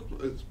just,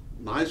 it's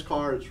a nice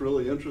car, it's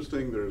really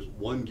interesting, there's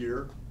one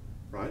gear,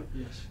 right?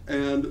 Yes.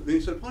 And then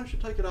he said, "Why don't you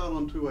take it out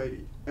on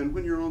 280? And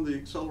when you're on the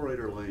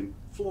accelerator lane,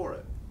 floor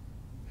it."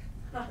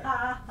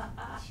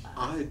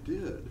 I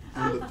did,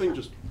 and the thing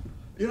just,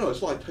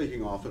 it's like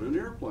taking off in an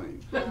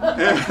airplane.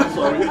 And,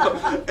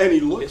 so, and he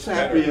looks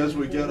at me as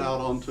we get out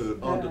onto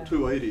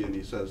 280, and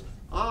he says,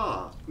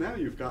 "Ah, now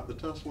you've got the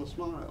Tesla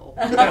smile."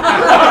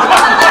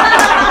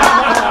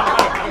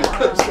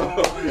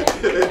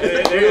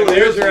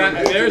 There's your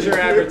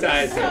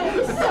advertising.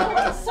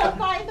 So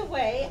by the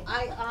way,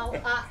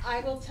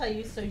 I will tell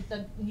you. So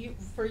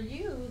for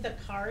you, the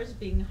car is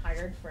being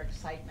hired for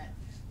excitement.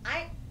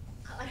 I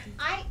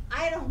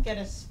don't get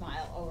a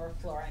smile over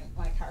flooring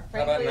my car.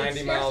 Frankly, How about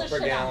 90 miles per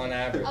gallon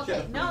average?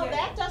 Okay, no,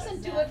 that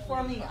doesn't do it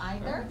for me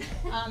either.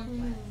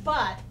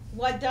 But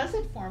what does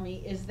it for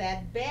me is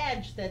that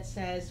badge that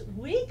says,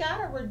 we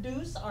gotta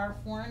reduce our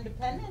foreign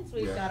dependence,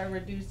 we've gotta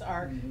reduce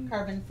our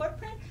carbon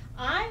footprint.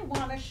 I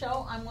wanna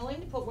show I'm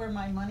willing to put where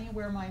my money,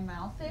 where my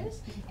mouth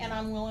is, and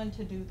I'm willing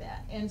to do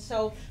that. And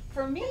so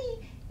for me,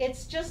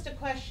 it's just a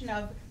question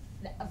of,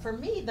 for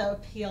me, the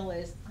appeal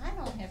is I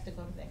don't have to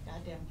go to that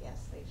goddamn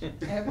gas station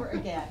ever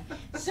again.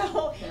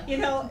 So,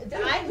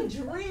 I'm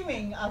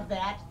dreaming of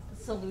that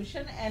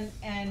solution, and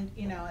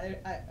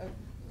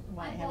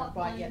I haven't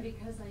bought yet.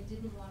 Because I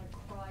didn't want to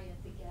cry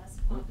at the gas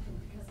pump and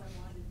because I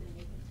wanted to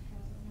make it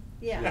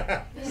to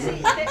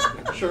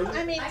heaven. Yeah. Sure.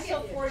 I mean, I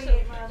so get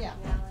 48 miles yeah. an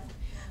hour.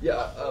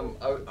 Yeah,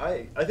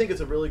 I think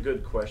it's a really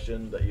good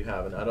question that you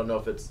have, and I don't know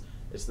if it's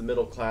the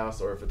middle class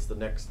or if it's the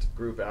next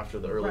group after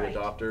the early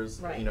adopters.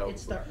 Right.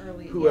 It's the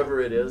early.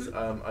 Whoever it is.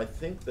 I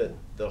think that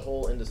the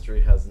whole industry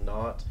has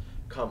not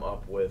come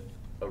up with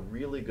a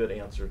really good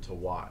answer to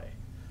why.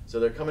 So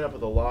they're coming up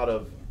with a lot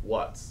of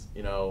what's.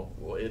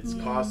 It's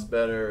costs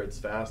better, it's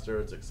faster,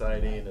 it's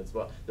exciting.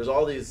 There's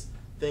all these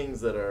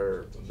things that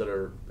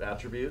are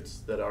attributes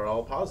that are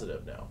all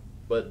positive now,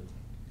 but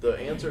the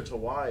answer to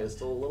why is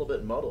still a little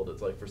bit muddled.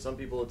 It's like for some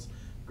people it's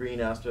green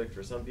aspect,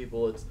 for some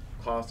people it's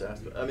cost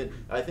aspect. I mean,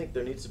 I think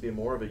there needs to be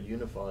more of a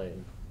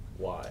unifying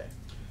why.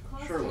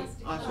 Shirley,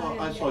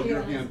 I saw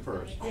your hand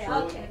first. Yeah.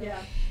 Shirley? Okay.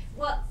 Yeah.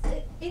 Well,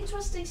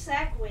 interesting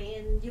segue,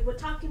 and you were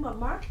talking about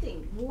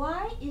marketing.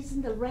 Why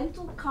isn't the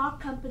rental car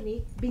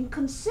company being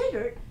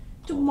considered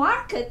to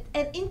market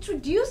and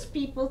introduce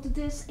people to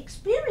this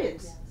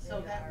experience?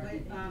 So that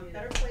would,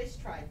 Better Place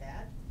tried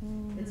that.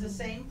 It's the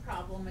same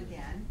problem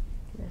again.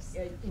 Yes.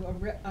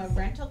 A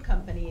rental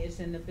company is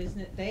in the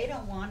business, they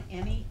don't want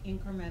any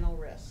incremental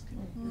risk.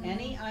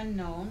 Any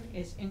unknown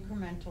is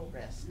incremental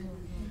risk.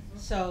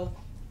 So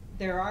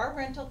there are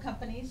rental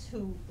companies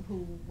who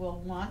will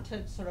want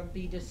to sort of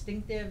be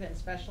distinctive and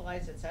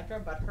specialize, et cetera,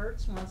 but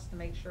Hertz wants to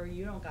make sure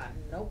you don't got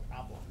no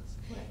problems.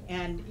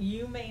 And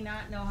you may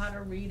not know how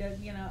to read a,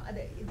 you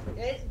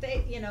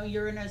know,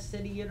 you're in a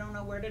city, you don't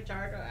know where to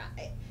charge.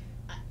 I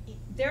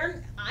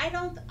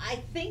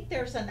think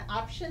there's an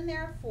option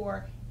there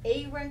for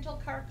a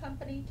rental car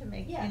company to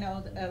make, you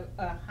know,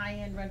 a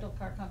high-end rental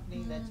car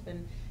company that's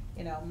been,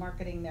 you know,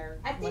 marketing their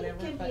whatever. I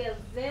think it can be a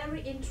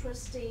very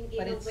interesting,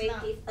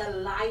 innovative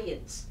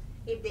alliance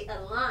if they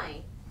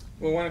align.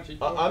 Well, why don't you?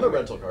 I'm a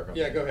rental car company.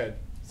 Yeah, go ahead.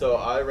 So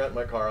I rent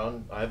my car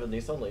on, I have a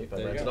Nissan Leaf, I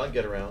There you rent it go. on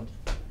GetAround.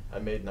 I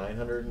made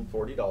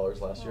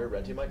 $940 last year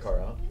renting my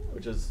car out,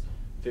 which is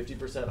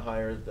 50%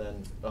 higher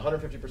than,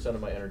 150% of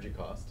my energy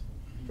cost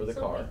for the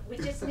car. We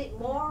just need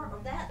more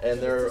of that.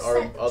 And there to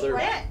are set the other,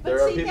 trend.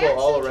 there are people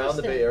all around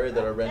the Bay Area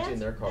that are renting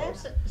their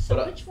cars. So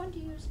But which one do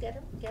you use,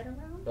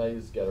 GetAround? I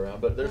use GetAround,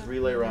 but there's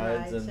relay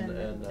rides and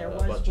there a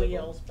was bunch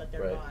Wheels, of them. but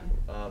they're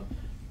Right. gone.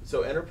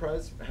 So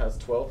Enterprise has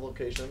 12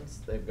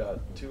 locations. They've got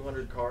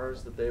 200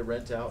 cars that they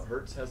rent out.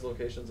 Hertz has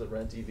locations that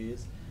rent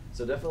EVs.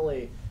 So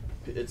definitely,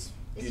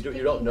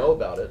 you don't know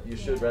about it. You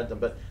should rent them.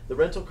 But the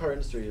rental car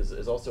industry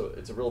is also,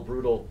 it's a real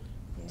brutal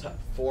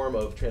form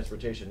of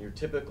transportation. You're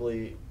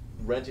typically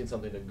renting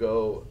something to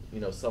go,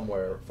 you know,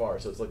 somewhere far.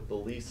 So it's like the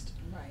least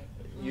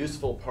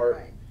useful part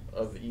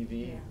of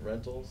EV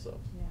rental. So.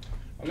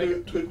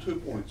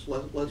 Two points.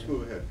 Let's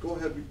move ahead. Go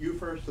ahead, you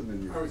first, and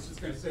then you. I was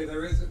just going to say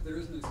there is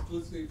an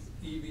exclusive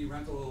EV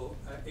rental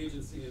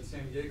agency in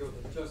San Diego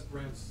that just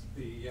rents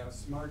the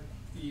smart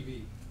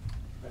EV.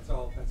 That's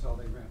all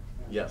they rent.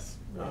 Yes.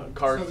 So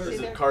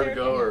is it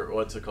Car2Go or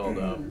what's it called?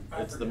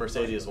 It's the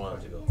Mercedes one.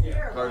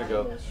 Yeah.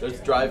 Car2Go. There's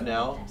Drive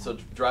Now. So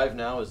Drive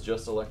Now is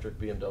just electric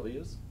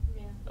BMWs.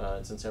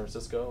 It's in San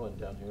Francisco and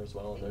down here as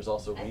well. And there's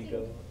also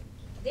WeGo.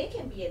 They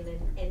can be an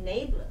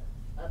enabler,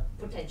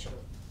 potentially.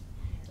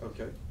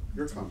 Okay,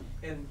 your comment.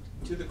 And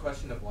to the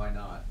question of why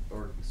not,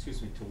 or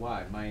excuse me, to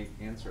why, my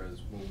answer is,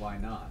 well, why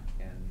not?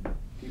 And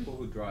people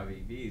who drive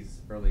EVs,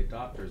 early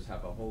adopters,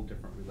 have a whole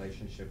different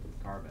relationship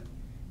with carbon.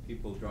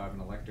 People who drive an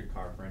electric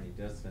car for any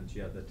distance,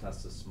 you have the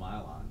Tesla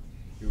smile on.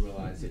 You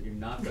realize that you're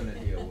not going to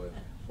deal with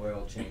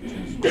oil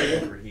changes,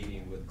 with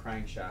overheating, with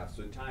crankshafts,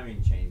 with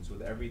timing chains,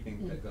 with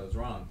everything that goes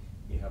wrong.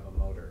 You have a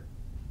motor,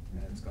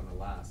 and it's going to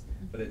last.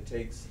 But it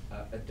takes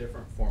a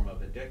different form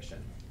of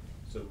addiction.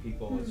 So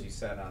people, as you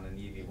said, on an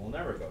EV will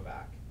never go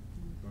back.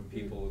 When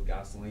people with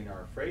gasoline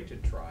are afraid to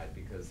try it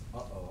because,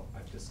 uh-oh,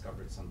 I've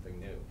discovered something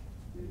new.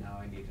 And now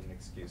I need an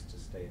excuse to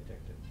stay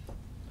addicted.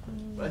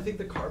 But I think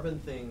the carbon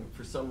thing,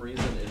 for some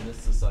reason in this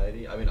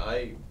society, I mean,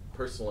 I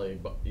personally,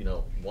 you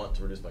know, want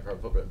to reduce my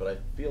carbon footprint, but I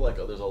feel like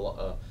there's a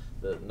lot,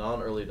 the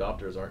non-early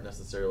adopters aren't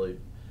necessarily,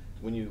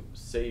 when you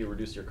say you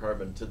reduce your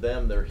carbon, to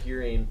them they're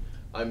hearing,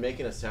 I'm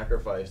making a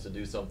sacrifice to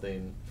do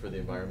something for the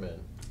environment.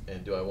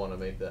 And do I want to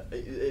make that?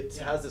 It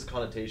has this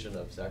connotation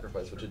of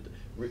sacrifice, which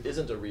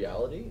isn't a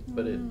reality,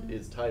 but it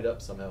is tied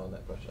up somehow in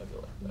that question, I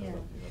feel like. Yeah.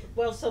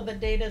 Well, so the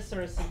data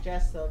sort of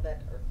suggests, though,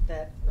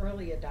 that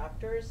early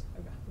adopters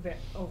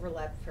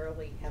overlap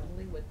fairly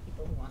heavily with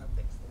people who want to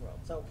fix the world.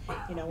 So,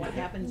 you know, what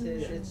happens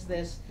is it's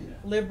this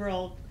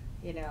liberal,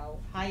 you know,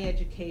 high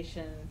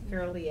education,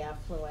 fairly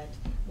affluent,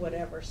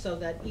 whatever, so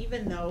that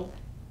even though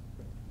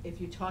if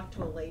you talk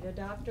to a late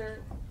adopter,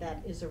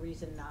 that is a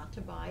reason not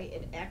to buy.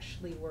 It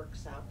actually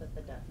works out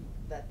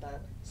that the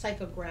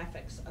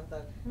psychographics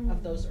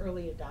of those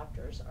early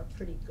adopters are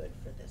pretty good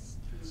for this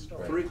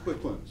story. Three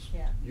quick ones.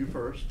 Yeah. You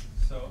first.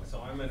 So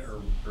I'm an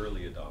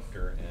early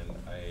adopter, and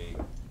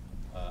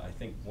I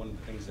think one of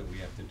the things that we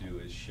have to do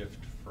is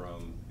shift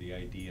from the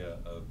idea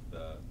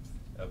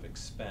of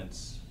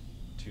expense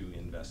to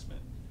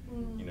investment.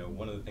 You know,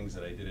 one of the things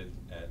that I did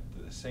at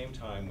the same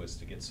time was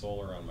to get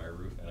solar on my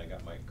roof, and I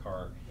got my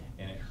car,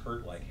 and it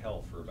hurt like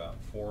hell for about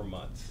 4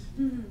 months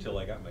till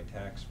I got my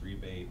tax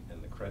rebate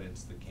and the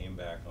credits that came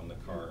back on the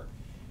car.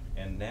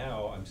 And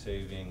now I'm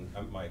saving,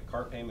 my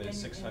car payment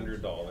is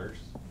 $600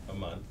 a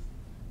month,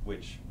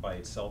 which by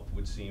itself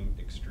would seem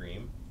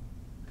extreme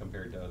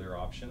compared to other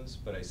options,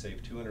 but I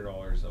save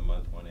 $200 a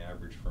month on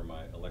average for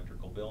my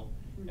electrical bill,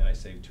 and I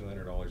save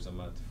 $200 a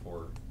month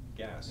for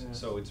gas.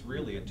 So it's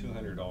really a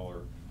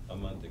 $200 a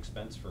month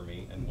expense for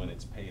me, and when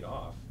it's paid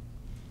off,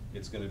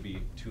 it's going to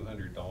be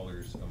 $200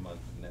 a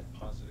month net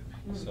positive.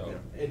 So,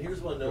 and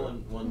here's what no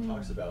one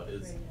talks about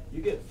is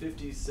you get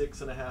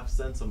 56.5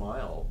 cents a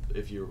mile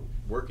if you're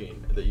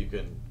working that you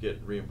can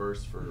get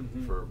reimbursed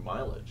for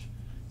mileage.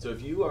 So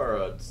if you are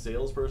a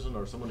salesperson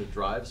or someone who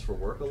drives for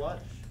work a lot,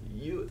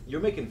 you're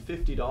making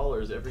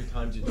 $50 every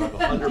time you drive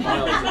 100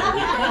 miles in a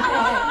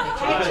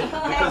week.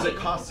 Because it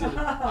costs you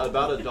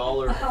about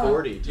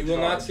 $1.40 to You will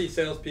not charge. see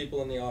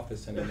salespeople in the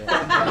office anymore.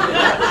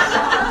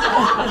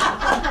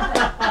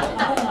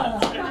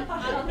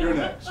 You're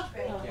next.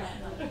 Yeah.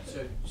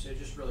 So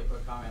just really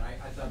quick comment.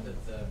 I thought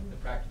that the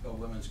practical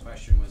women's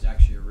question was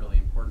actually a really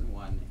important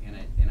one, and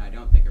I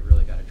don't think it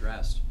really got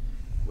addressed,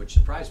 which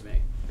surprised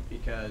me,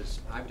 because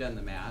I've done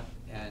the math,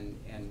 and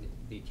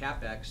the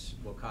CapEx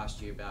will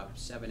cost you about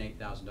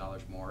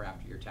 $7,000–8,000 more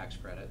after your tax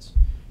credits,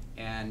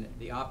 and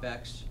the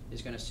OpEx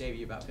is going to save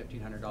you about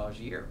 $1,500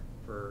 a year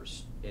for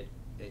a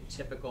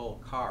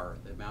typical car,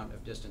 the amount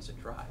of distance it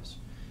drives.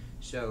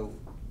 So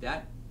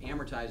that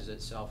amortizes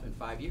itself in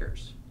 5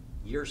 years.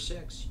 Year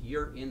 6,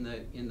 you're in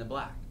the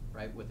black,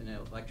 right, with an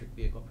electric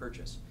vehicle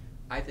purchase.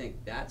 I think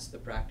that's the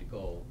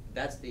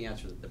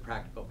answer that the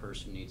practical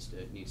person needs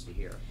to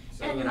hear.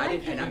 So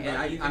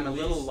I'm a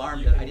little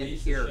alarmed that I didn't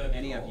hear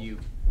any of you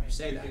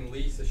say that. You can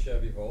lease a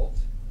Chevy Volt,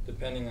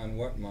 depending on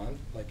what month,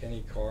 like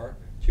any car,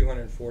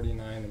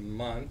 $249 a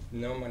month,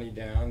 no money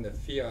down. The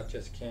Fiat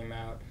just came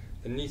out.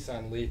 The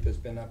Nissan Leaf has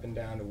been up and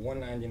down to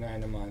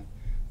 $199 a month.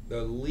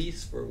 The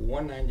lease for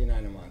 $199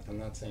 a month. I'm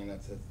not saying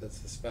that's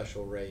the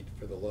special rate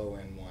for the low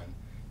end one.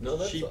 No,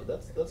 that's not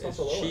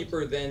the low end.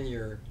 Cheaper than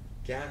your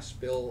gas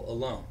bill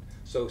alone.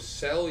 So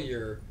sell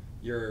your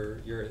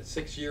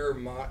 6-year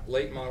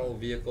late model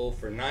vehicle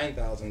for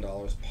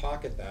 $9,000.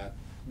 Pocket that.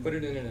 Put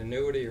it in an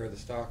annuity or the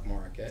stock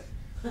market.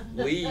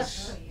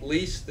 Lease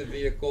the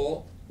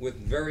vehicle with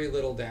very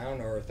little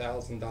down or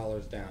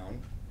 $1,000 down.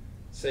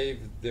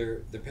 Save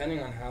depending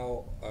on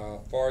how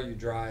far you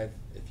drive.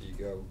 If you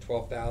go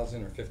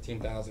 12,000 or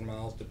 15,000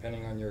 miles,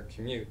 depending on your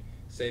commute,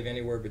 save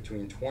anywhere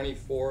between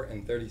 $2,400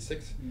 and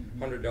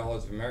 $3,600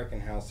 of American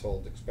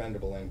household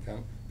expendable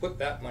income. Put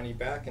that money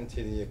back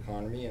into the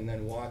economy, and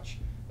then watch,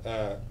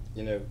 the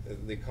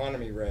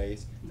economy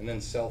raise, and then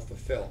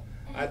self-fulfill.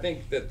 I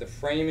think that the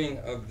framing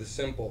of the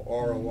simple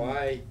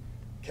ROI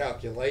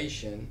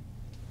calculation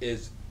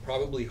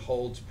probably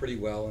holds pretty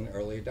well in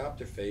early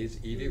adopter phase,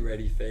 EV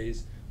ready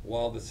phase,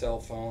 while the cell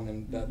phone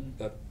and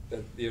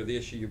the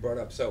issue you brought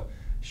up. So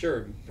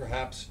sure,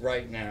 perhaps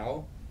right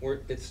now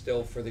it's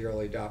still for the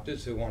early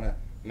adopters who want to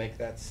make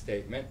that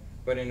statement,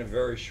 but in a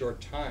very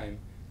short time,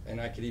 and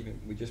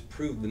we just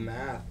proved the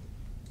math,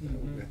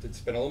 we have to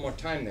spend a little more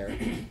time there,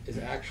 is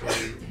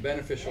actually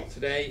beneficial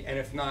today, and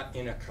if not,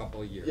 in a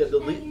couple of years. And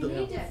you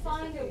need to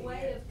find a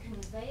way of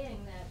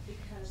conveying that,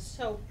 because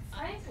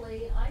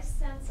frankly, I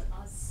sense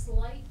a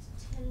slight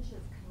tinge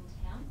of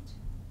contempt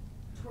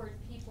toward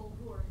people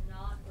who are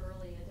not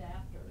early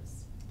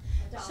adopters.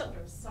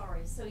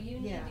 So you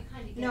need to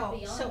kind of get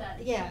beyond that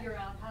and figure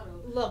out how to.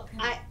 Look,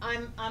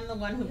 I'm the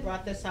one who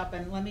brought this up,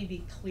 and let me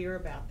be clear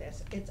about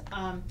this. It's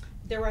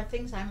there are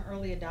things I'm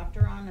early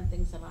adopter on and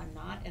things that I'm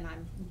not, and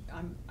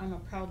I'm a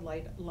proud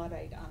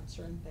Luddite on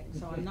certain things.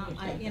 So I'm not.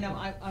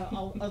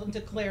 I'll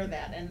declare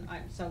that, and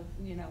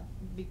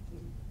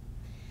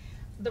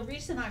the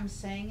reason I'm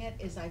saying it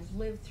is I've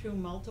lived through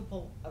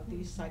multiple of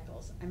these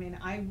cycles. I mean,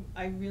 I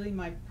really,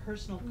 my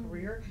personal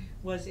career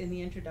was in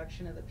the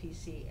introduction of the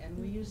PC, and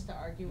we used to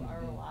argue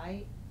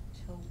ROI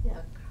till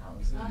the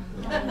cows.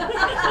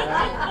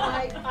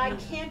 I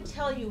can't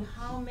tell you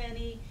how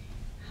many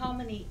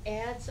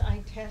ads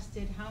I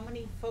tested, how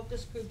many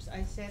focus groups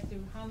I sat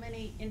through, how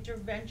many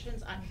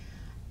interventions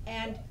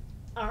and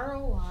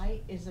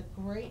ROI is a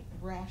great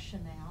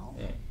rationale.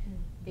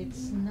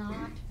 It's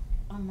not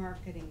a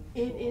marketing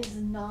tool. It is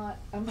not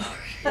a marketing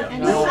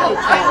And so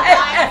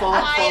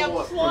I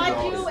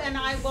applaud you, and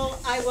I will,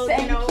 if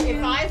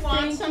I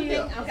want something,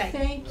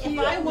 if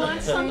I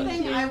want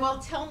something, I will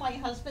tell my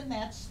husband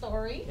that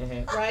story,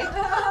 right?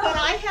 But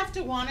I have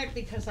to want it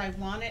because I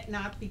want it,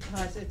 not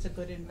because it's a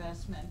good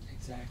investment.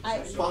 Exactly. I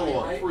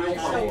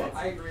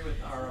agree with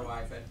the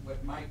ROI, but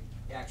what Mike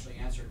actually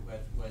answered with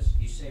was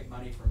you save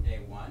money from day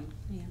one,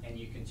 and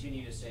you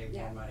continue to save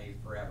more money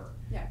forever.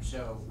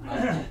 So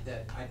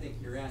I think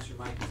your answer,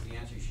 Mike, is the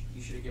answer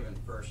you should have given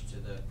first to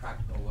the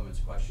practical women's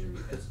question,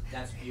 because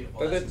that's beautiful.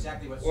 But that's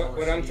exactly what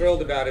what I'm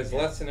thrilled about is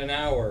less than an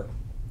hour.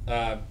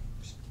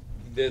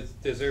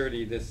 There's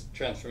already this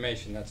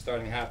transformation that's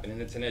starting to happen,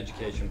 and it's an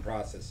education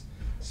process.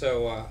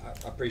 So I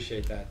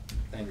appreciate that.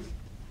 Thanks.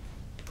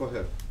 Go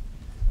ahead.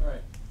 All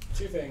right,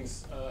 2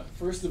 things.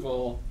 First of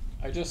all,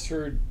 I just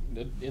heard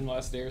that in the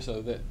last day or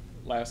so that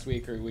last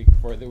week or the week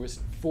before there was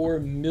 4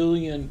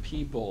 million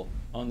people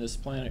on this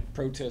planet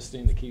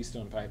protesting the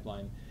Keystone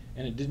Pipeline,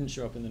 and it didn't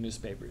show up in the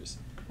newspapers.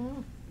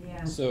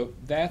 So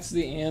that's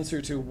the answer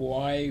to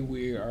why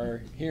we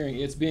are hearing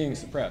it's being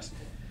suppressed.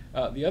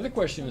 The other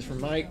question is for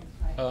Mike.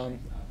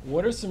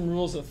 What are some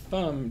rules of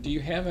thumb? Do you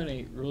have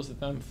any rules of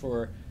thumb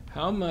for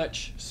how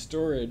much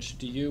storage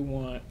do you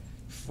want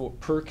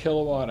per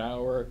kilowatt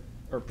hour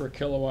or per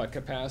kilowatt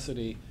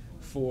capacity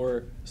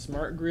for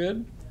smart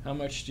grid? How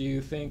much do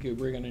you think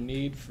we're going to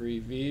need for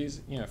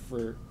EVs?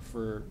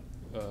 For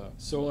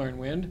solar and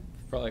wind,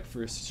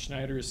 for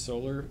Schneider's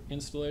solar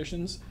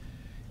installations.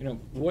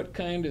 What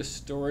kind of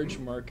storage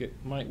market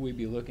might we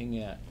be looking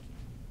at?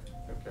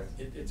 Okay.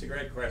 It's a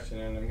great question,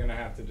 and I'm going to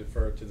have to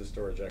defer to the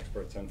storage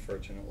experts,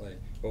 unfortunately.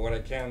 But what I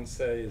can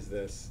say is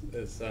this: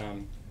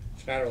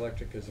 Schneider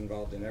Electric is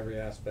involved in every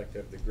aspect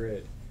of the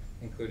grid,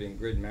 including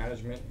grid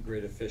management,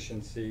 grid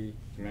efficiency,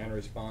 demand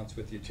response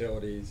with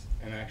utilities,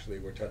 and actually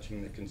we're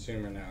touching the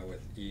consumer now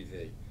with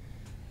EV.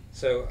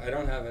 So I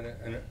don't have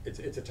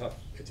it's a tough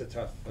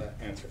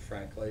answer,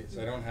 frankly.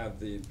 So I don't have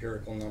the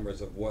empirical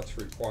numbers of what's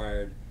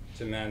required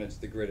to manage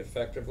the grid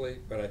effectively,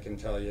 but I can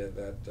tell you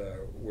that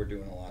we're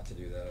doing a lot to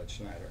do that at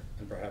Schneider,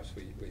 and perhaps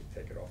we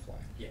take it offline.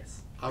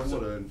 Yes. I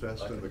want to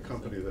invest in the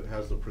company that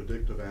has the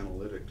predictive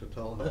analytic to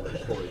tell how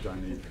much storage I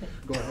need.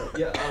 Go ahead.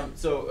 Yeah,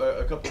 so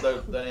a couple,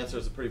 that answer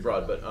is pretty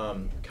broad, but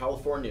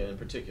California in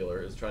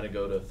particular is trying to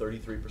go to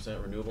 33%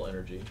 renewable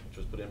energy, which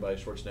was put in by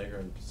Schwarzenegger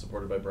and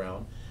supported by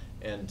Brown.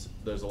 And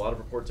there's a lot of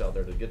reports out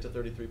there. To get to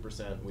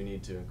 33%, we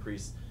need to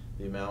increase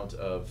the amount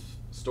of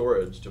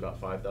storage to about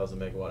 5,000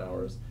 megawatt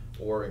hours,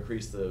 or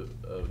increase the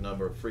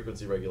number of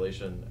frequency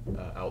regulation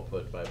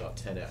output by about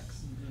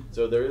 10x.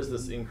 So there is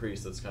this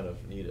increase that's kind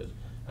of needed.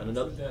 And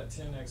how much would that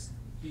 10x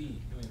be?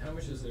 I mean, how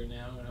much is there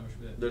now, and how much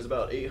would that be? There's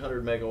about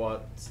 800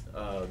 megawatt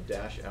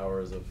dash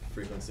hours of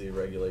frequency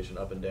regulation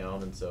up and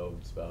down, and so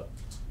it's about,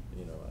 I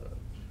don't know.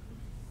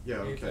 Yeah,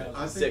 okay.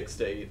 I think 6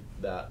 to 8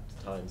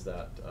 times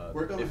that.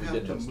 We're going to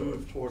have to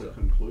move toward a so.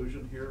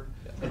 Conclusion here,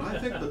 and I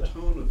think the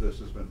tone of this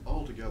has been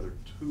altogether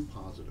too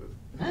positive.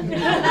 So,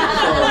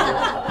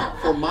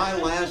 for my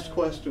last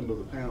question to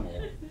the panel,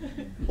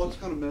 what's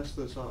going to mess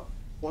this up?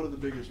 What are the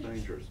biggest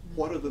dangers?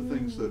 What are the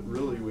things that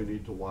really we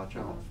need to watch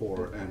out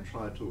for and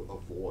try to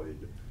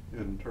avoid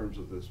in terms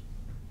of this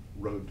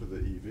road to the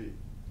EV?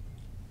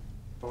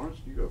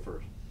 Forrest, you go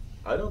first.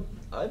 I don't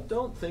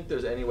think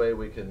there's any way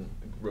we can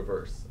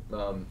reverse.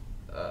 We're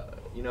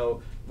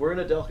in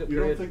a delicate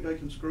period. You don't think they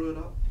can screw it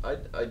up?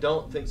 I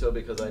don't think so,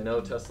 because I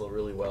know Tesla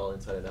really well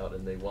inside and out,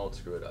 and they won't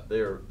screw it up.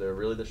 They're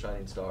really the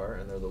shining star,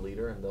 and they're the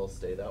leader, and they'll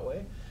stay that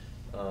way.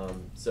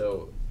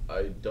 So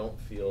I don't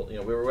feel, we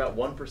were at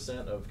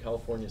 1% of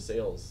California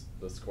sales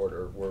this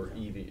quarter were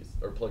EVs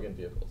or plug-in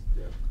vehicles.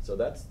 Yeah. So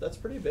that's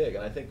pretty big,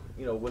 and I think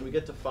when we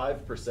get to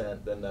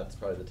 5%, then that's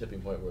probably the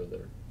tipping point where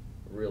they're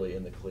really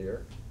in the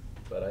clear.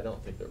 But I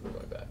don't think that we're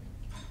going back.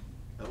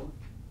 Ellen?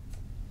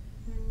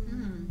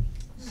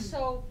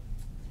 So,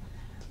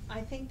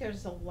 I think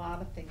there's a lot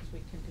of things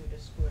we can do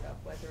to screw it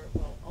up. Whether it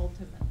will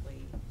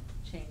ultimately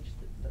change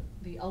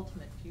the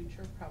ultimate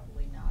future,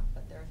 probably not.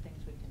 But there are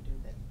things we can do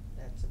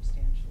that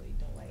substantially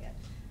delay it.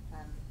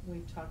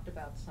 We've talked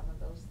about some of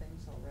those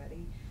things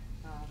already.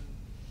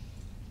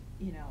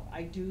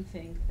 I do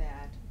think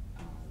that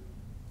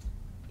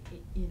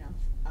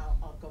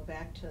I'll go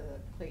back to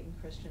Clayton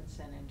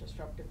Christensen and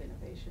disruptive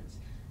innovations.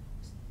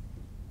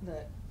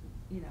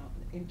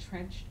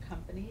 Entrenched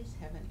companies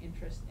have an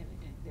interest in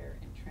their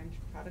entrenched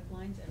product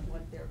lines and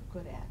what they're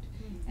good at.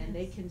 And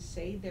they can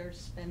say they're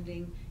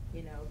spending,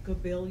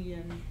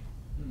 gabillion,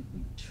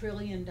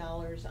 trillion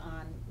dollars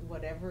on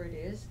whatever it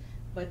is,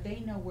 but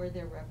they know where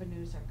their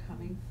revenues are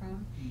coming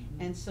from,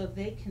 and so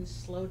they can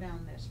slow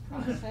down this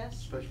process.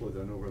 Especially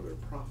they know where their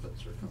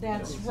profits are coming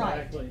That's from.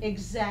 right,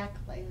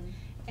 exactly.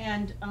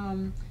 And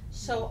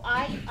so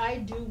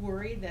I do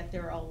worry that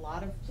there are a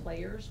lot of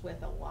players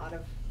with a lot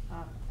of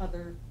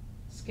other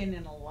skin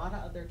in a lot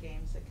of other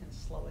games that can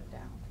slow it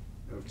down.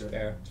 Okay. It's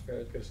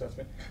fair, good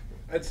assessment.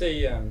 I'd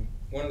say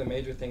one of the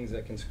major things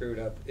that can screw it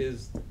up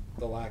is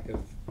the lack of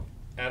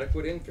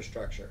adequate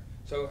infrastructure.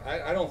 So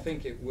I don't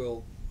think it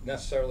will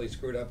necessarily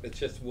screw it up, it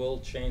just will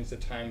change the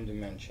time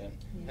dimension.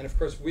 Yeah. And of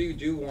course we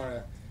do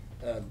want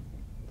to,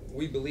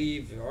 we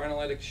believe, our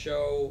analytics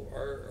show,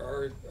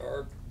 our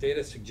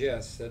data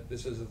suggests that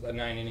this is a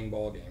 9-inning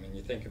ball game, and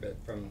you think of it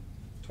from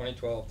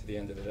 2012 to the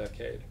end of the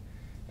decade.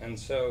 And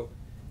so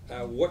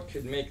what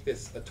could make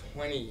this a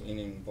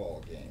 20-inning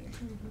ball game,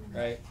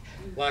 right?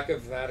 Lack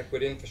of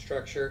adequate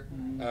infrastructure,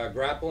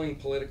 grappling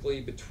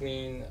politically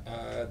between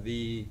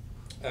the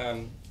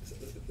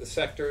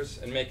sectors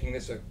and making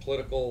this a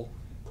political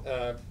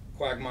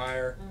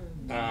quagmire.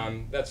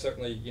 That's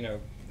certainly,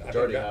 It's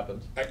already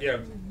happened.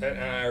 And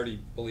I already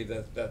believe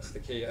that that's the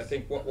key. I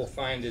think what we'll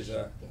find is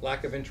a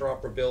lack of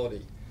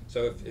interoperability.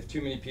 So if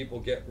too many people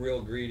get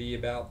real greedy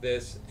about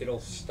this,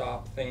 it'll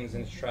stop things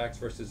in its tracks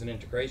versus an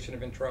integration of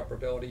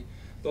interoperability.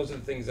 Those are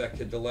the things that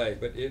could delay,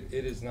 but it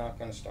is not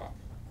going to stop.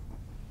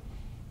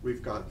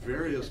 We've got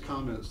various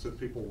comments that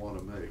people want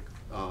to make.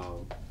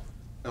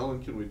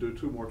 Ellen, can we do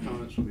 2 more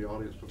comments from the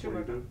audience before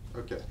you do?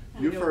 Okay.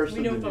 You first.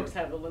 We know folks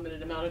have a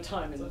limited amount of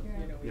time, and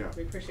we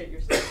appreciate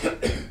your stuff.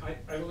 I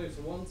believe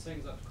the one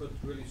thing that could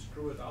really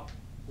screw it up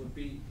would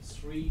be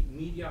 3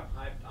 media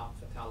hyped up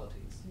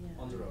fatalities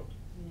on the road.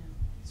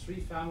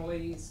 3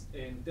 families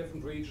in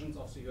different regions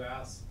of the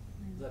US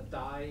that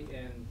die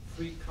in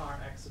 3 car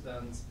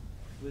accidents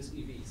with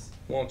EVs.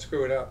 Won't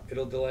screw it up,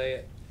 it'll delay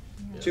it.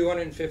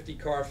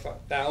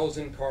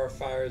 250,000 car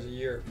fires a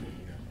year.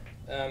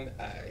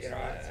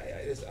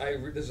 This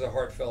is a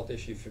heartfelt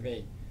issue for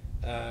me.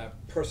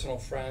 Personal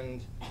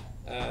friend,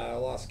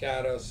 Los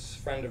Gatos,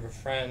 friend of a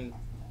friend,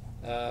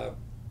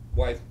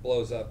 wife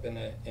blows up in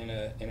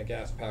a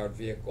gas-powered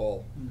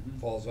vehicle,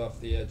 falls off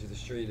the edge of the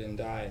street and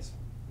dies.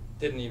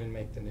 Didn't even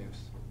make the news.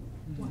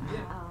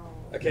 Wow.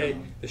 Okay,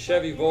 the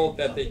Chevy Volt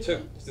that they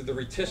took to the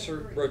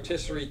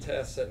rotisserie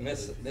tests at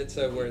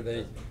NHTSA, where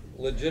they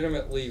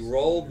legitimately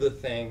rolled the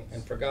thing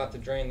and forgot to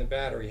drain the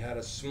battery, had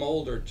a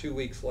smolder 2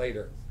 weeks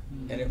later,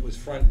 and it was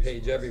front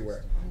page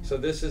everywhere. So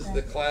this is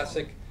the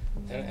classic,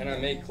 and I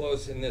may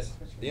close in this,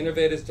 the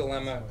innovator's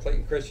dilemma.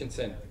 Clayton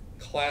Christensen,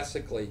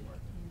 classically,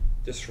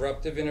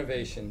 disruptive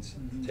innovations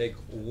take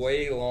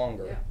way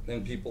longer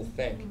than people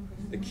think.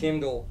 The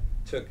Kindle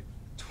took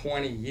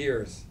 20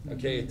 years.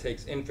 Okay, it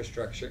takes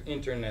infrastructure,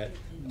 internet,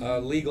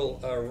 legal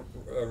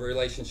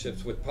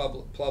relationships with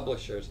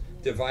publishers,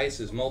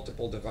 devices,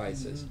 multiple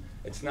devices.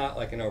 It's not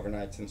like an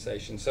overnight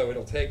sensation. So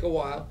it'll take a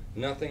while.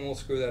 Nothing will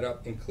screw that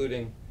up,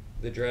 including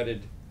the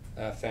dreaded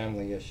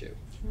family issue.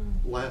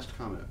 Last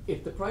comment.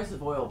 If the price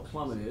of oil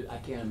plummeted, I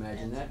can't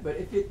imagine that, but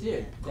if it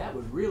did, that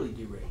would really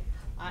derail.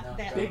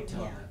 Big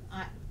time.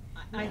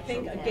 I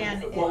think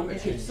again, Well,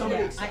 can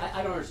somebody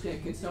I don't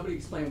understand. Can somebody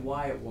explain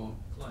why it won't?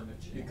 Climate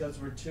change. Because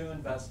we're too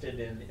invested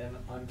in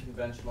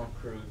unconventional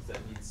crudes that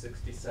need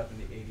 $60,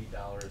 $70,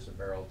 $80 a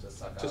barrel to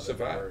suck out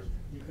survive.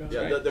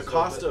 Yeah, the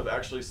cost of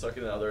actually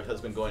sucking it out there has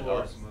been going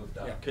up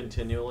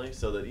continually,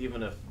 so that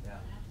even if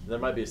there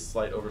might be a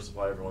slight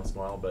oversupply every once in a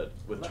while, but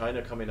with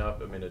China coming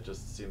up, I mean, it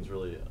just seems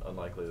really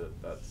unlikely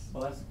that that's.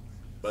 Well, that's.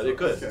 But it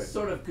could. Okay.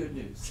 Sort of good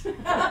news. On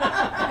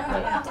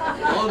that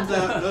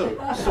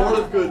note, sort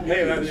of good news.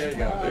 Hey, there you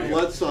go.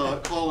 Let's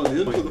call an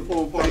end to the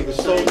formal part of the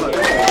show.